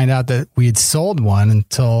even find out that we had sold one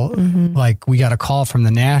until like we got a call from the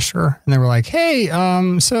Nasher and they were like, hey,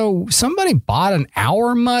 so somebody bought an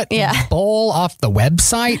Our Mutt bowl off the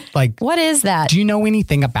website. Like, what is that? Do you know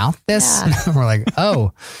anything about this? Yeah. And we're like,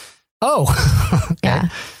 oh, okay. Yeah.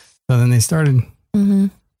 So then they started. Mm-hmm.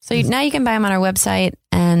 So now you can buy them on our website,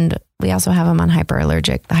 and we also have them on the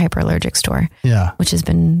Hyperallergic store. Yeah, which has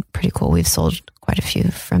been pretty cool. We've sold quite a few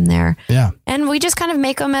from there. Yeah, and we just kind of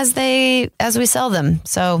make them as we sell them.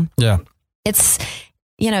 So yeah, it's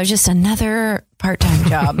just another part-time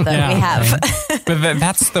job that we have. Right. But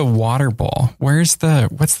that's the water bowl. What's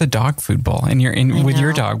the dog food bowl? And with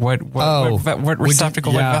your dog, what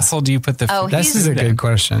receptacle, what vessel do you put the food? This is a good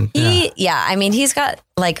question. I mean, he's got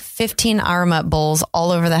like 15 Our Mutt bowls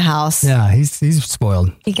all over the house. Yeah, he's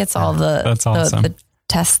spoiled. He gets all the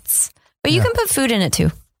tests. But you can put food in it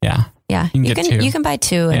too. Yeah. Yeah. You can buy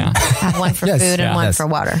two and have one for food and one for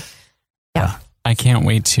water. Yeah. I can't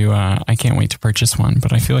wait to purchase one,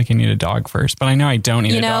 but I feel like I need a dog first. But I know I don't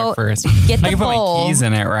need a dog first. Get the I can bowl. put my keys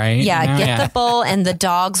in it, right? Yeah, get the bowl and the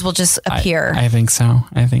dogs will just appear. I think so.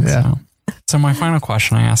 So. So my final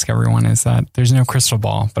question I ask everyone is that there's no crystal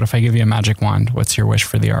ball, but if I give you a magic wand, what's your wish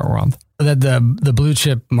for the art world? That the blue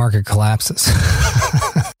chip market collapses.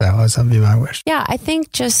 That was something my wish. Yeah, I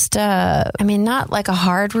think just, not like a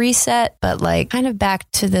hard reset, but like kind of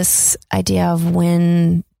back to this idea of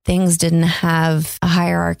when things didn't have a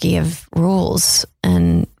hierarchy of rules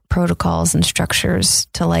and protocols and structures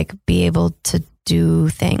to like be able to do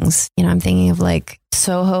things. I'm thinking of like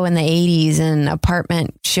Soho in the 80s and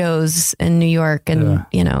apartment shows in New York and,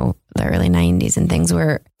 the early 90s and things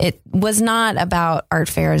where it was not about art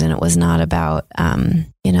fairs and it was not about,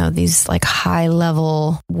 these like high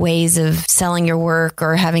level ways of selling your work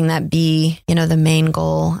or having that be, the main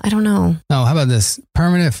goal. I don't know. Oh, how about this?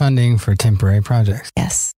 Permanent funding for temporary projects.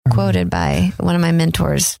 Yes. Quoted by one of my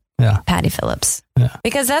mentors, Patty Phillips. Yeah.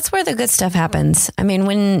 Because that's where the good stuff happens. I mean,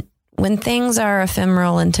 when things are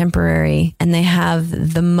ephemeral and temporary and they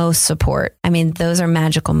have the most support, I mean, those are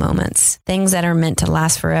magical moments. Things that are meant to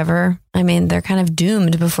last forever, I mean, they're kind of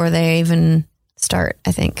doomed before they even start,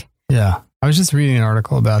 I think. Yeah. I was just reading an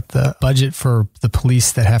article about the budget for the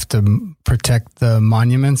police that have to protect the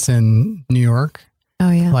monuments in New York. Oh,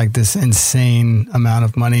 yeah. Like this insane amount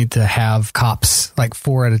of money to have cops, like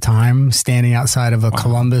 4 at a time, standing outside of a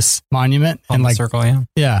Columbus monument. And like, circle,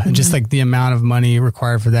 yeah. And just like the amount of money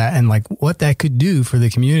required for that and like what that could do for the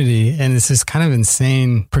community. And it's this kind of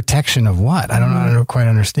insane protection of what? I don't quite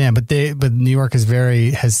understand. But New York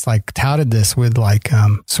has like touted this with like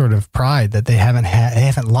sort of pride that they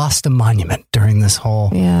haven't lost a monument during this whole.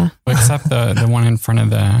 Yeah. Except the one in front of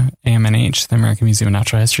the AMNH, the American Museum of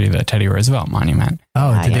Natural History, the Teddy Roosevelt Monument.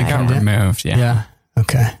 Oh, did they got removed? Yeah. Yeah.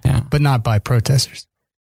 Okay. Yeah. But not by protesters.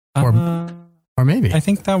 Or maybe. I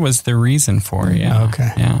think that was the reason for it. Yeah. Okay.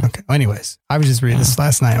 Yeah. Okay. Well, anyways, I was just reading this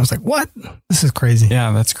last night. I was like, what? This is crazy.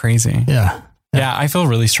 Yeah, that's crazy. Yeah. Yeah, I feel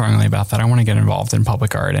really strongly about that. I want to get involved in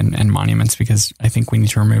public art and monuments because I think we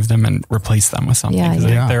need to remove them and replace them with something.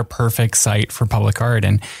 Yeah. They're a perfect site for public art.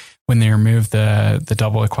 And when they removed the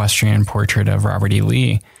double equestrian portrait of Robert E.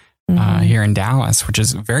 Lee, here in Dallas, which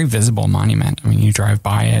is a very visible monument. I mean, you drive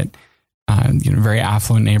by it, very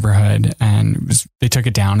affluent neighborhood, and they took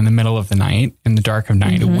it down in the middle of the night, in the dark of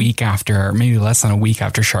night, a week after, maybe less than a week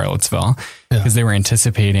after Charlottesville, because they were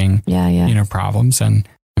anticipating, problems. And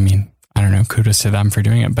I mean, I don't know, kudos to them for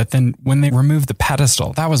doing it. But then when they removed the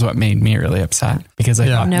pedestal, that was what made me really upset because I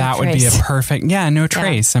thought that would be a perfect, no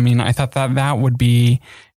trace. I mean, I thought that would be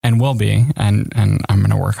and will be, and I'm going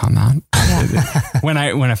to work on that when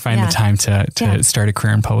I find the time to start a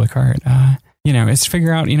career in public art. Is to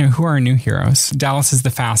figure out, who are our new heroes. Dallas is the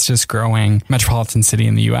fastest growing metropolitan city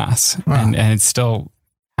in the U.S. And it's still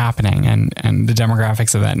happening. And the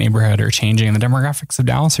demographics of that neighborhood are changing, and the demographics of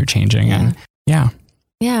Dallas are changing. And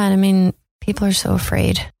and I mean, people are so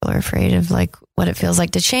afraid. People are afraid of like what it feels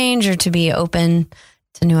like to change or to be open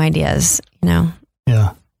to new ideas. Yeah.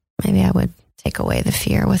 Maybe I would take away the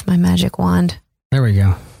fear with my magic wand. There we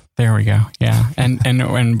go. There we go. Yeah. And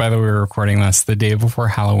by the way, we're recording this the day before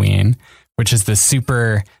Halloween, which is the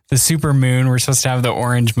super moon. We're supposed to have the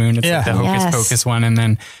orange moon. It's like the hocus pocus one. And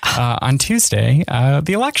then on Tuesday,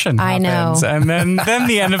 the election happens. And then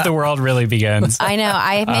the end of the world really begins. I know.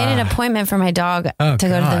 I made an appointment for my dog to go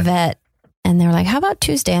to the vet. And they were like, how about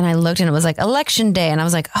Tuesday? And I looked and it was like election day. And I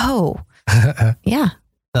was like, oh, yeah.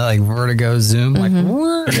 Like Vertigo Zoom, like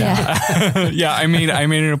what? Yeah. I made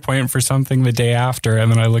an appointment for something the day after, and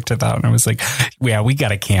then I looked at that and I was like, "Yeah, we got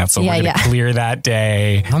to cancel. We're gonna clear that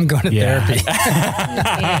day. I'm going to therapy.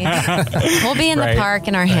 We'll be in the park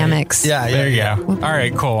in our hammocks. There you go. All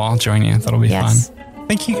right, cool. I'll join you. That'll be fun.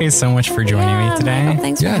 Thank you guys so much for joining me today.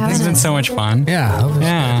 Thanks for having us. It's been so much fun.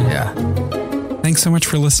 Yeah. Thanks so much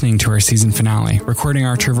for listening to our season finale. Recording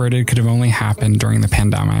Artroverted could have only happened during the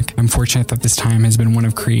pandemic. I'm fortunate that this time has been one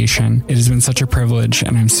of creation. It has been such a privilege,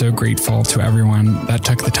 and I'm so grateful to everyone that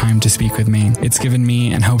took the time to speak with me. It's given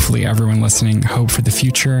me, and hopefully everyone listening, hope for the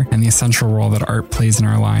future and the essential role that art plays in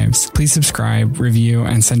our lives. Please subscribe, review,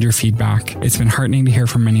 and send your feedback. It's been heartening to hear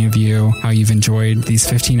from many of you how you've enjoyed these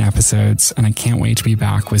 15 episodes, and I can't wait to be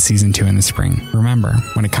back with season 2 in the spring. Remember,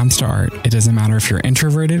 when it comes to art, it doesn't matter if you're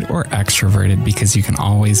introverted or extroverted, because you can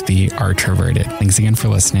always be artroverted. Thanks again for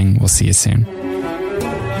listening. We'll see you soon.